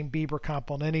throw a Shane Bieber comp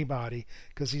on anybody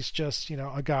because he's just,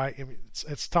 a guy. I mean,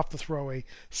 it's tough to throw a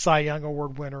Cy Young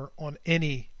Award winner on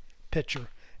any pitcher.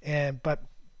 But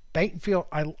Battenfield,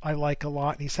 I like a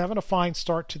lot, and he's having a fine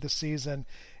start to the season.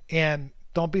 And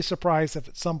don't be surprised if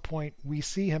at some point we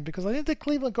see him, because I think the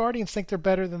Cleveland Guardians think they're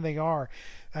better than they are.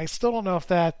 I still don't know if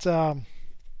that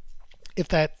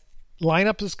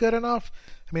lineup is good enough.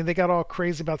 I mean, they got all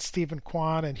crazy about Stephen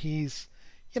Kwan, and he's,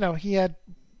 he had.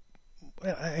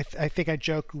 I think I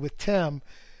joked with Tim.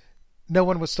 No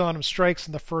one was throwing him strikes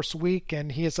in the first week,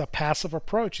 and he has a passive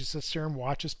approach. He sits there and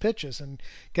watches pitches. And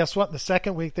guess what? In the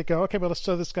second week, they go, okay, well, let's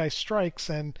throw this guy strikes.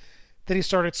 And then he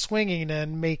started swinging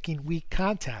and making weak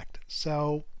contact.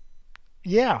 So,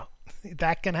 yeah,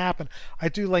 that can happen. I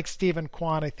do like Stephen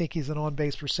Kwan. I think he's an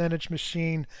on-base percentage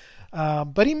machine.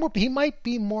 But he might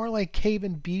be more like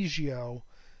Cavan Biggio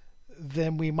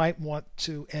than we might want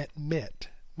to admit,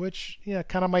 which,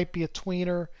 kind of might be a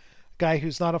tweener. Guy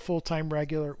who's not a full-time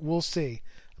regular. We'll see.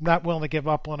 I'm not willing to give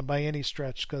up on him by any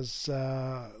stretch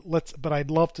but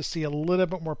I'd love to see a little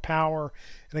bit more power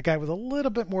and a guy with a little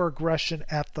bit more aggression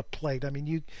at the plate. I mean,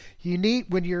 you need,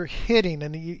 when you're hitting,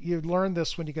 and you learn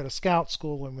this when you go to scout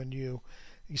school and when you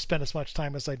spend as much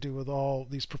time as I do with all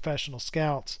these professional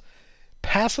scouts,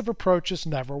 passive approaches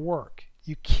never work.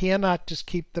 You cannot just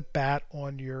keep the bat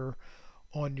on your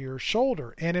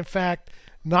shoulder. And in fact,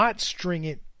 not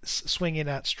swinging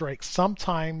at strikes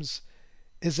sometimes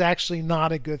is actually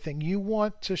not a good thing. You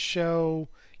want to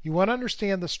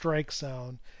understand the strike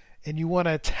zone, and you want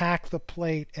to attack the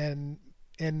plate and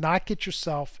not get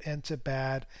yourself into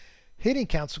bad hitting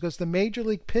counts, because the major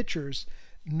league pitchers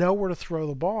know where to throw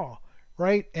the ball,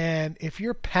 right? And if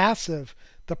you're passive,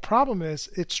 the problem is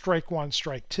it's strike 1,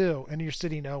 strike 2, and you're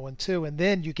sitting 0-2, and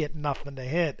then you get nothing to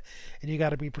hit, and you got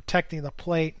to be protecting the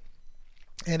plate.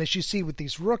 And as you see with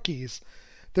these rookies,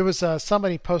 there was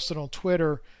somebody posted on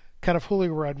Twitter kind of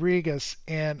Julio Rodriguez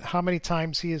and how many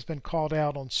times he has been called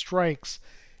out on strikes,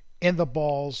 and the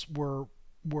balls were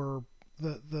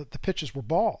the pitches were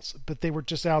balls, but they were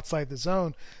just outside the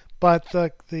zone. But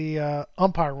the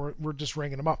umpire were just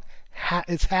ringing them up.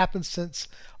 It's happened since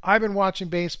I've been watching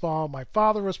baseball. My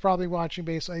father was probably watching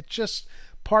baseball. It's just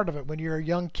part of it. When you're a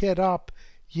young kid up,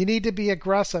 you need to be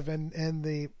aggressive, and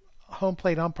the home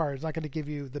plate umpire is not going to give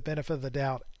you the benefit of the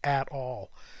doubt at all.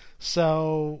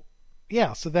 So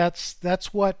yeah, so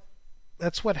that's what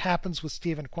happens with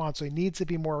Steven Kwan. So he needs to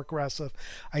be more aggressive.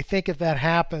 I think if that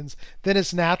happens, then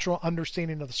his natural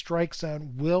understanding of the strike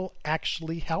zone will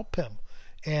actually help him.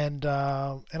 And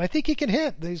I think he can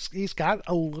hit. He's got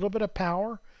a little bit of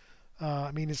power.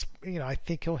 I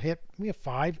think he'll hit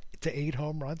 5 to 8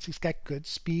 home runs. He's got good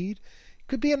speed.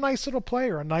 Could be a nice little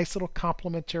player, a nice little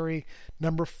complimentary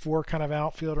number 4 kind of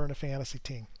outfielder in a fantasy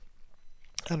team.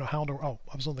 I don't know how.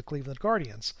 I was on the Cleveland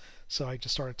Guardians, so I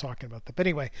just started talking about that. But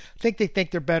anyway, I think they think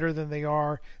they're better than they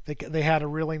are. They had a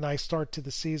really nice start to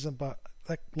the season, but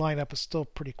that lineup is still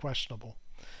pretty questionable.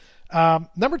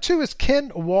 Number 2 is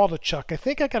Ken Waldichuk. I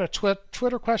think I got a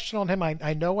Twitter question on him.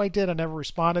 I know I did. I never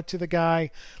responded to the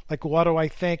guy. Like, what do I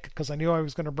think? Because I knew I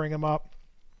was going to bring him up.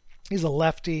 He's a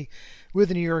lefty with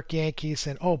the New York Yankees,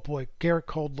 and oh boy, Garrett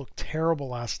Cole looked terrible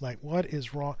last night. What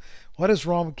is wrong? What is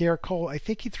wrong with Garrett Cole? I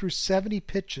think he threw 70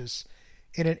 pitches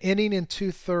in an inning and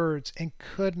 2/3 and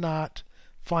could not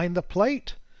find the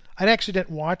plate. I actually didn't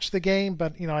watch the game,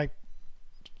 but I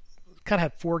kind of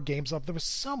had 4 games up. There was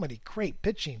so many great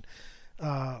pitching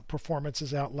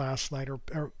performances out last night, or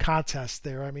contests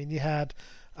there. I mean, you had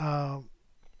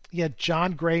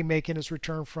John Gray making his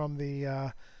return from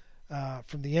the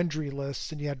injury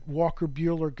list, and you had Walker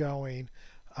Buehler going.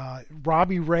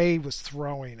 Robbie Ray was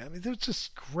throwing. I mean, there was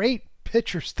just great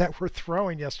pitchers that were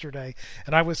throwing yesterday.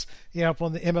 And I was, up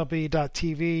on the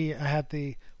MLB.TV. I had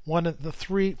the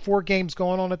 4 games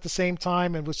going on at the same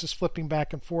time, and was just flipping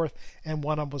back and forth. And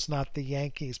one of them was not the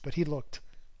Yankees, but he looked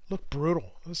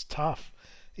brutal. It was tough,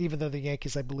 even though the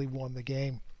Yankees, I believe, won the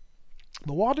game.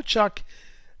 But Waldichuk,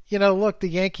 look, the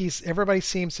Yankees, everybody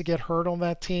seems to get hurt on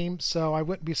that team, so I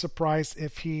wouldn't be surprised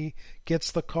if he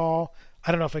gets the call.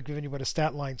 I don't know if I've given you what his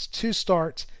stat line's. 2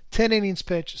 starts, 10 innings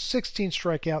pitched, 16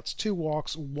 strikeouts, 2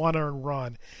 walks, 1 earned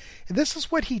run. And this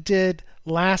is what he did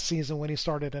last season when he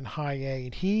started in high A.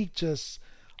 And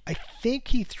I think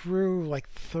he threw like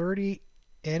 30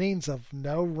 innings of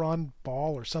no-run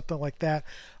ball or something like that.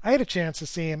 I had a chance to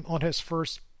see him on his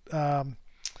first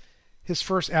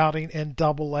outing in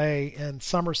Double-A in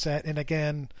Somerset, and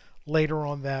again later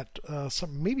on that,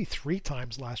 maybe 3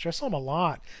 times last year. I saw him a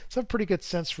lot. So I have a pretty good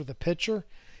sense for the pitcher.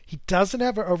 He doesn't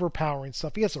have an overpowering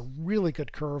stuff. He has a really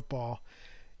good curveball.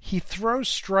 He throws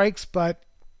strikes, but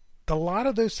a lot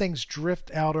of those things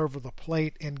drift out over the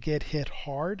plate and get hit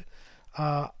hard.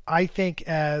 I think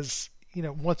once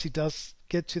he does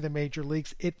get to the major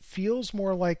leagues, it feels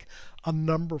more like a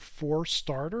number 4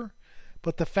 starter.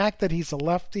 But the fact that he's a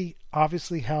lefty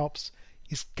obviously helps.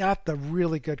 He's got the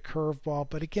really good curveball,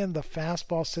 but again, the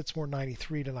fastball sits more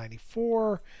 93 to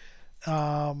 94.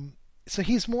 So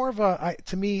he's more of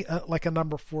like a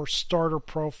number 4 starter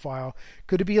profile.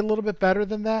 Could it be a little bit better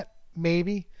than that?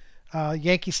 Maybe.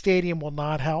 Yankee Stadium will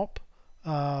not help,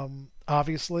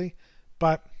 obviously,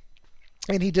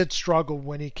 and he did struggle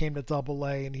when he came to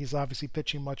Double-A, and he's obviously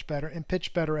pitching much better and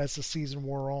pitched better as the season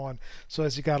wore on. So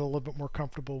as he got a little bit more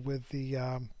comfortable with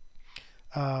the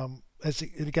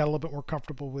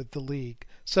league.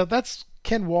 So that's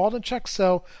Ken Waldichuk.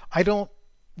 So I haven't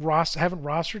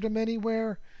rostered him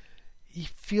anywhere. He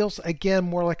feels, again,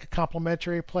 more like a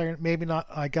complimentary player. Maybe not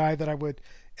a guy that I would,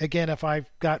 again, if I've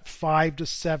got 5 to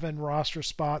 7 roster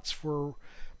spots for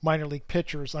minor league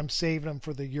pitchers, I'm saving them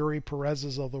for the Yuri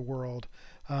Perez's of the world,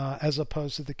 as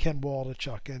opposed to the Ken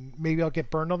Waldichuk. And maybe I'll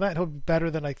get burned on that. He'll be better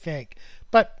than I think.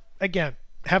 But again,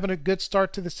 having a good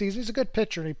start to the season. He's a good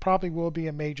pitcher, and he probably will be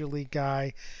a major league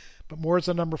guy, but more as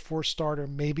a number 4 starter,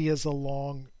 maybe as a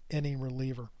long inning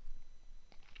reliever.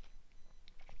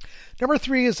 Number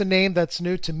 3 is a name that's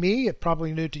new to me, it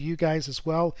probably new to you guys as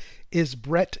well, is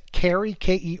Brett Kerry,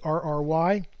 Kerry.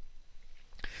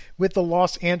 With the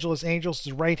Los Angeles Angels,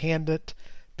 is a right-handed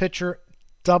pitcher,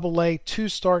 Double-A, 2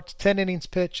 starts, 10 innings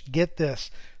pitched. Get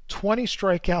this, 20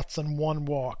 strikeouts and 1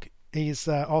 walk. He's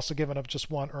also given up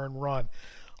just 1 earned run.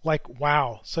 Like,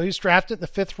 wow. So he's drafted in the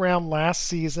 5th round last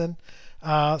season,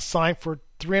 signed for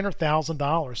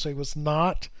 $300,000. So he was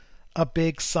not a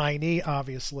big signee,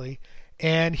 obviously.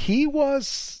 And he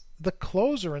was the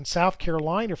closer in South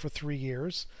Carolina for 3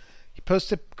 years. He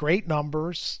posted great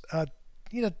numbers.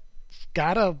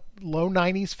 Got a low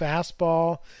 90s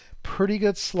fastball, pretty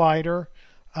good slider.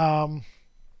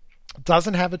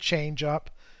 Doesn't have a changeup.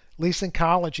 At least in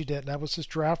college he didn't. That was his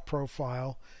draft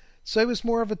profile. So he was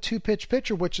more of a two-pitch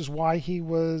pitcher, which is why he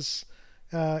was,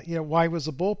 why he was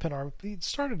a bullpen arm. He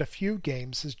started a few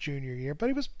games his junior year, but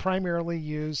he was primarily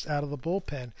used out of the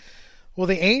bullpen. Well,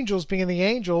 the Angels, being the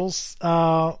Angels,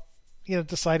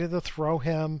 decided to throw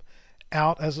him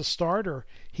out as a starter.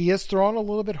 He is thrown a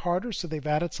little bit harder, so they've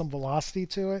added some velocity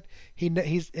to it.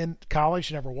 He's in college,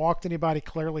 he never walked anybody.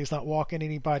 Clearly, he's not walking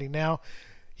anybody now.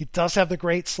 He does have the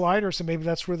great slider, so maybe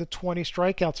that's where the 20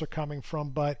 strikeouts are coming from,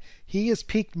 but he has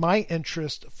piqued my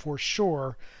interest for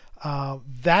sure.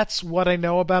 That's what I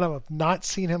know about him. I've not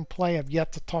seen him play. I've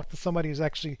yet to talk to somebody who's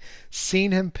actually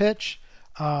seen him pitch.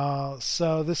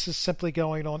 So this is simply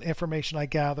going on information I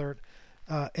gathered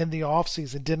in the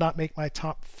offseason. Did not make my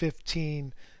top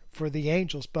 15 for the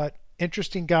Angels, but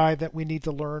interesting guy that we need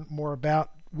to learn more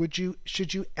about.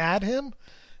 Should you add him? I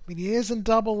mean, he is in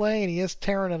Double-A and he is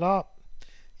tearing it up.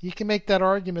 You can make that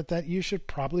argument that you should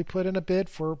probably put in a bid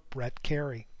for Brett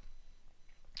Carey.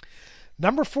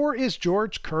 Number 4 is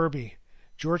George Kirby.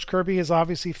 George Kirby is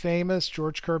obviously famous.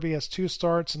 George Kirby has 2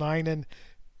 starts, 9 and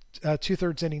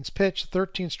 2/3 innings pitched,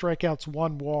 13 strikeouts,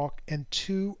 1 walk, and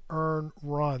 2 earned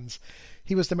runs.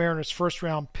 He was the Mariners'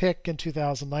 first-round pick in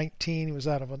 2019. He was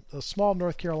out of a small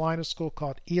North Carolina school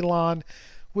called Elon,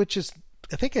 which is,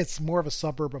 I think it's more of a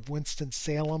suburb of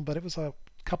Winston-Salem, but it was a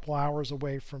couple hours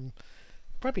away from,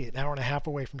 probably an hour and a half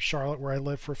away from Charlotte, where I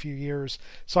lived for a few years.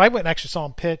 So I went and actually saw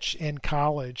him pitch in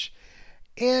college.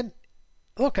 And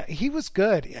look, he was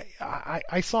good.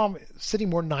 I saw him sitting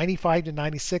more 95 to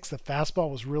 96. The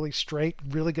fastball was really straight,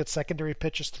 really good secondary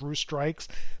pitches through strikes.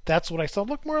 That's what I saw.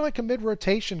 Looked more like a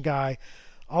mid-rotation guy.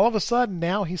 All of a sudden,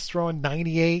 now he's throwing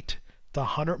 98 to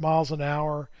 100 miles an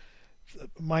hour.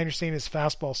 My understanding is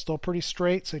fastball is still pretty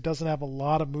straight, so he doesn't have a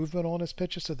lot of movement on his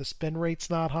pitches, so the spin rate's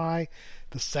not high.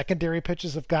 The secondary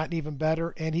pitches have gotten even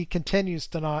better, and he continues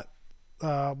to not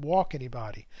walk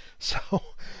anybody.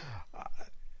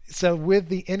 So with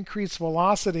the increased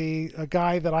velocity, a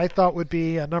guy that I thought would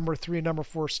be a number 3, number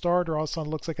 4 starter all of a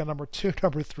sudden looks like a number 2,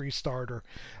 number 3 starter.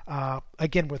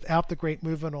 Again, without the great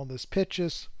movement on those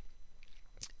pitches.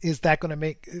 Would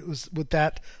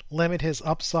that limit his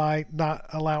upside, not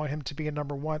allowing him to be a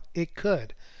number 1? It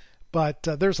could. But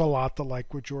there's a lot to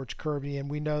like with George Kirby, and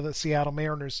we know that Seattle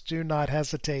Mariners do not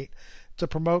hesitate to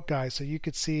promote guys. So you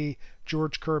could see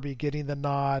George Kirby getting the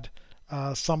nod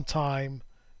sometime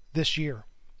this year.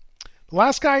 The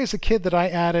last guy is a kid that I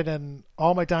added in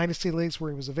all my Dynasty leagues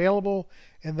where he was available,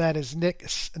 and that is Nick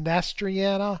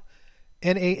Nastrini,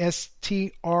 Nastrini.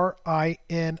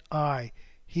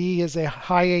 He is a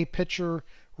high A pitcher,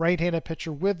 right-handed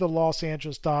pitcher with the Los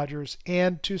Angeles Dodgers,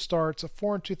 and 2 starts, a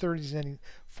 4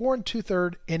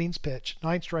 2/3 innings pitched,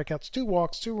 9 strikeouts, 2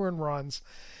 walks, 2 earned runs.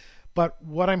 But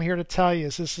what I'm here to tell you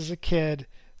is this is a kid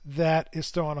that is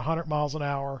throwing 100 miles an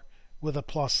hour with a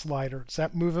plus slider. Does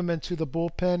that move him into the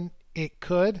bullpen? It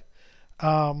could.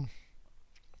 But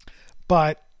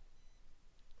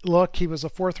look, he was a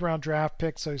 4th-round draft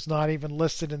pick, so he's not even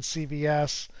listed in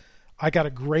CBS. I got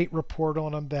a great report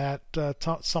on him that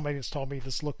somebody has told me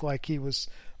this looked like he was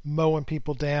mowing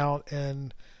people down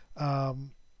in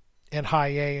high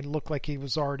A and looked like he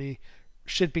was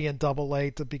should be in Double-A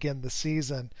to begin the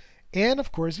season. And,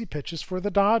 of course, he pitches for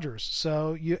the Dodgers.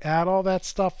 So you add all that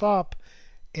stuff up,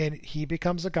 and he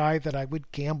becomes a guy that I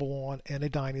would gamble on in a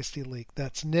Dynasty League.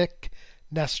 That's Nick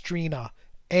Nastrini,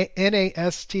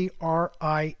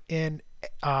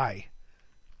 Nastrini.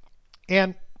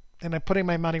 And I'm putting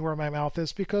my money where my mouth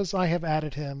is because I have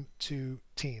added him to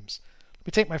teams. Let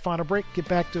me take my final break, get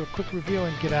back to a quick review,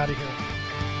 and get out of here.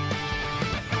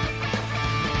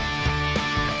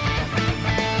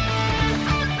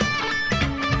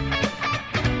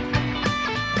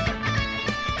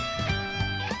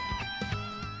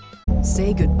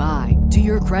 Say goodbye to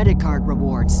your credit card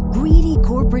rewards. Greedy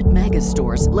corporate mega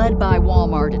stores, led by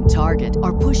Walmart and Target,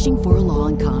 are pushing for a law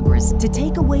in Congress to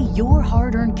take away your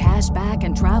hard-earned cash back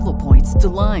and travel points to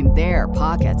line their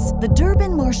pockets. The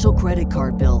Durbin-Marshall credit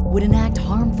card bill would enact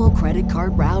harmful credit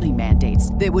card routing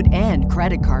mandates that would end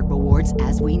credit card rewards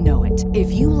as we know it.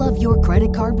 If you love your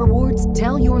credit card rewards,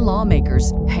 tell your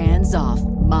lawmakers, hands off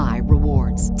my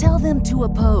rewards. Tell them to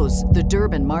oppose the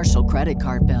Durbin-Marshall credit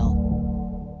card bill.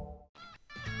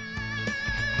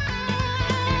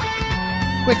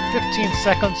 Quick 15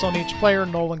 seconds on each player.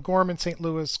 Nolan Gorman, St.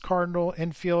 Louis Cardinal,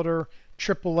 infielder,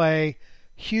 Triple-A,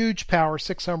 huge power,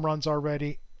 6 home runs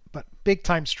already, but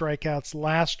big-time strikeouts.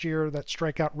 Last year, that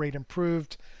strikeout rate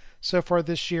improved. So far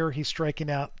this year, he's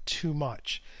striking out too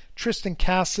much. Tristan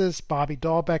Casas, Bobby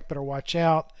Dahlbeck, better watch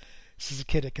out. This is a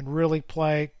kid that can really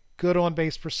play. good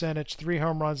on-base percentage, 3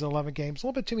 home runs in 11 games. A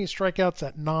little bit too many strikeouts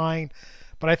at 9,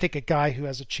 but I think a guy who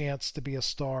has a chance to be a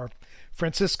star.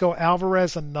 Francisco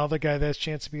Alvarez, another guy that has a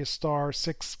chance to be a star.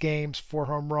 6 games, 4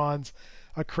 home runs,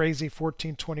 a crazy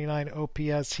 1429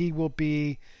 OPS. He will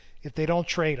be, if they don't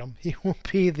trade him, he will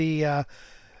be the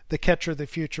catcher of the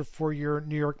future for your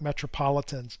New York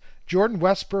Metropolitans. Jordan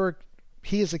Westburg,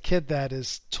 he is a kid that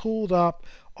is tooled up,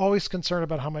 always concerned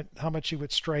about how much he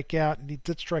would strike out, and he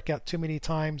did strike out too many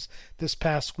times this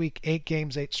past week. 8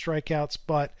 games, 8 strikeouts,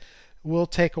 but will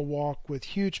take a walk with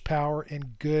huge power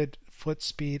and good foot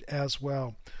speed as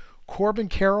well. Corbin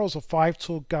Carroll's a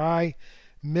 5-tool guy,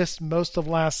 missed most of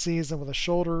last season with a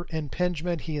shoulder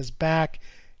impingement. He is back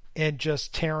and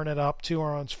just tearing it up. 2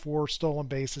 runs, 4 stolen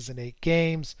bases in 8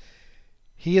 games.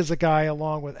 He is a guy,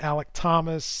 along with Alec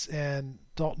Thomas and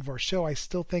Dalton Varsho, I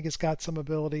still think has got some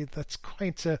ability that's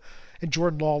going to, and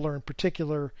Jordan Lawler in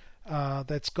particular,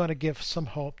 that's going to give some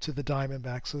hope to the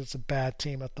Diamondbacks. So it's a bad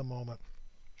team at the moment.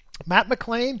 Matt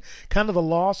McLain, kind of the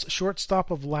lost shortstop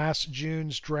of last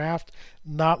June's draft,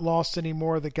 not lost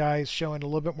anymore. The guy's showing a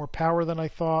little bit more power than I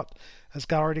thought. Has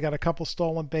already got a couple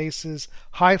stolen bases.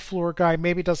 High floor guy,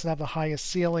 maybe doesn't have the highest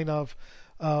ceiling of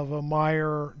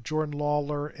Meyer, Jordan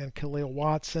Lawler, and Khalil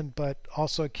Watson, but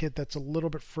also a kid that's a little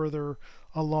bit further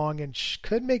along and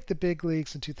could make the big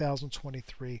leagues in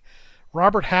 2023.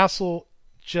 Robert Hassel,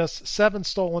 just 7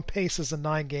 stolen bases in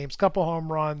 9 games, couple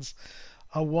home runs,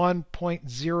 a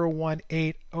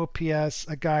 1.018 OPS,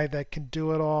 a guy that can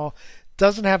do it all.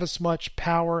 Doesn't have as much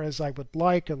power as I would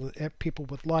like, or people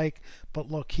would like,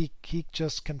 but look, he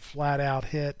just can flat out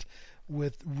hit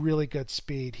with really good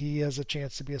speed. He has a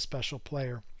chance to be a special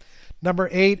player. Number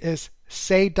 8 is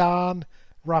Ceddanne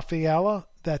Rafaela.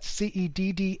 That's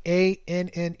Ceddanne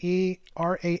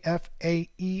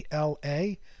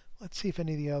Rafaela. Let's see if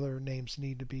any of the other names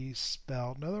need to be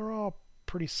spelled. No, they're all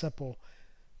pretty simple.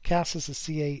 Casas is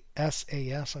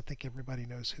Casas. I think everybody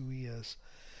knows who he is.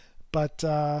 But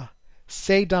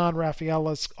Ceddanne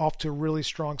Rafaela's off to a really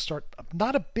strong start.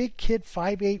 Not a big kid,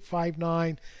 5'8",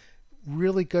 5'9",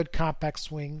 really good compact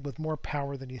swing with more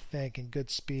power than you think and good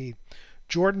speed.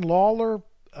 Jordan Lawler,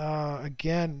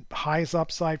 again, highest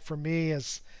upside for me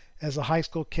as a high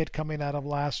school kid coming out of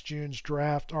last June's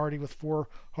draft, already with 4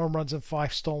 home runs and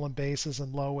 5 stolen bases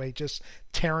in low A, just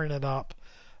tearing it up.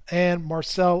 And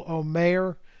Marcel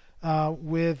Omeyer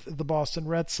with the Boston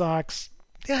Red Sox.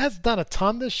 He hasn't done a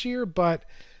ton this year, but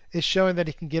is showing that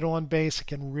he can get on base. He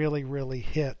can really, really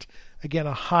hit. Again,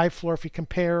 a high floor. If you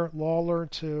compare Lawler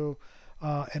to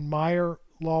and Meyer,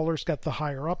 Lawler's got the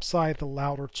higher upside, the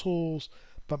louder tools,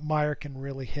 but Meyer can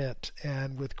really hit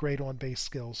and with great on-base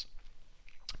skills.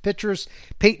 Pitchers,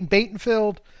 Peyton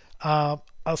Batenfield, a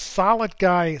solid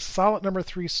guy, solid number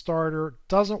 3 starter,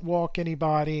 doesn't walk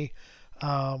anybody,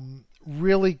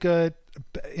 really good,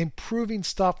 improving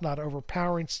stuff, not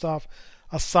overpowering stuff,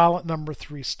 a solid number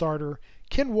 3 starter.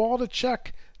 Ken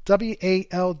Waldichuk,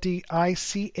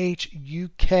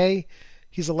 Waldicchuk.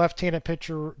 He's a left-handed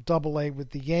pitcher, AA with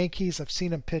the Yankees. I've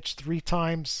seen him pitch 3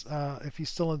 times. If he's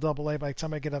still in AA, by the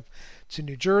time I get up to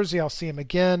New Jersey, I'll see him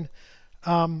again.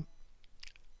 I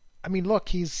mean, look,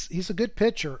 he's a good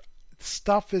pitcher.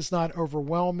 Stuff is not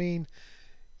overwhelming.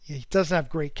 He doesn't have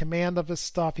great command of his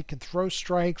stuff. He can throw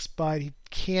strikes, but he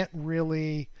can't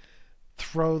really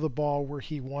throw the ball where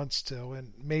he wants to,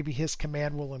 and maybe his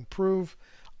command will improve.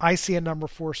 I see a number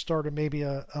 4 starter, maybe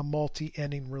a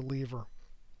multi-inning reliever.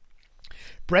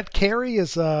 Brett Carey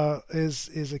is a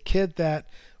kid that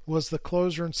was the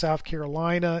closer in South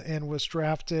Carolina and was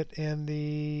drafted in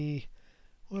the,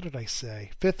 what did I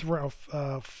say, 5th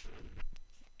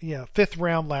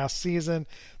round last season.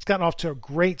 It's gotten off to a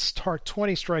great start,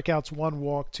 20 strikeouts, 1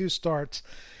 walk, 2 starts.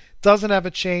 Doesn't have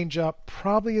a changeup,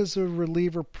 probably is a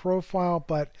reliever profile,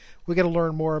 but we got to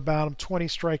learn more about him. 20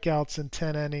 strikeouts in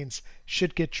 10 innings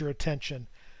should get your attention.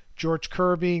 George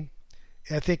Kirby,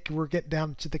 I think we're getting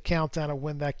down to the countdown of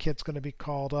when that kid's going to be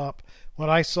called up. When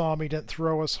I saw him, he didn't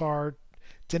throw as hard,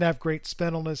 didn't have great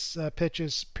spin on his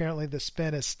pitches. Apparently the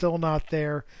spin is still not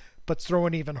there, but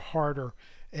throwing even harder.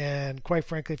 And quite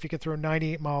frankly, if you can throw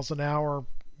 98 miles an hour,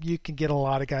 you can get a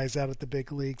lot of guys out at the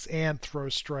big leagues and throw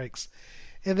strikes.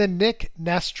 And then Nick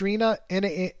Nastrini,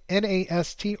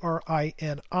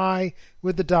 Nastrini,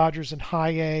 with the Dodgers in high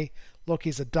A. Look,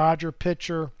 he's a Dodger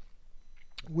pitcher.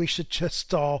 We should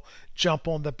just all jump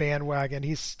on the bandwagon.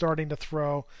 He's starting to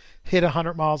throw, hit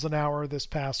 100 miles an hour this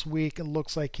past week. It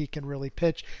looks like he can really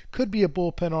pitch. Could be a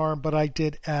bullpen arm, but I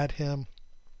did add him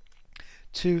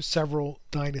to several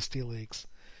dynasty leagues.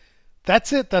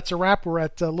 That's it. That's a wrap. We're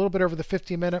at a little bit over the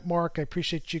 50-minute mark. I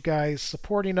appreciate you guys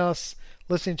supporting us.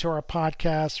 listening to our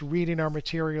podcast, reading our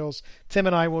materials. Tim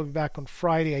and I will be back on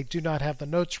Friday. I do not have the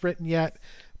notes written yet,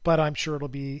 but I'm sure it'll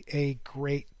be a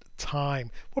great time.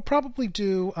 We'll probably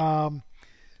do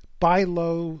buy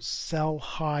low, sell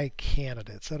high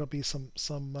candidates. That'll be two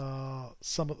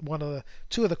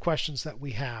of the questions that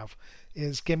we have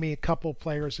is give me a couple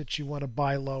players that you want to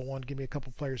buy low on, give me a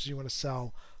couple players you want to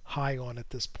sell high on at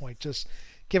this point, just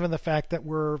given the fact that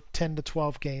we're 10 to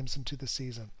 12 games into the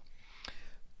season.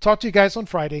 Talk to you guys on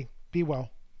Friday. Be well.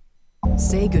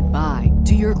 Say goodbye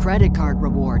to your credit card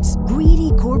rewards.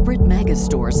 Greedy corporate mega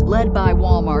stores, led by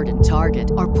Walmart and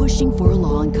Target, are pushing for a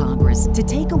law in Congress to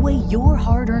take away your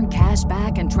hard-earned cash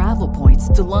back and travel points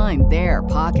to line their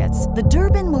pockets. The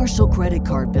Durbin-Marshall credit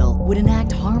card bill would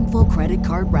enact harmful credit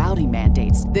card routing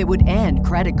mandates that would end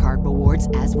credit card rewards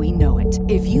as we know it.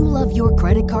 If you love your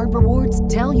credit card rewards,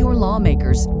 tell your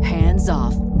lawmakers, hands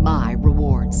off my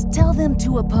rewards. Tell them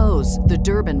to oppose the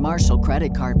Durbin-Marshall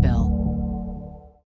credit card bill.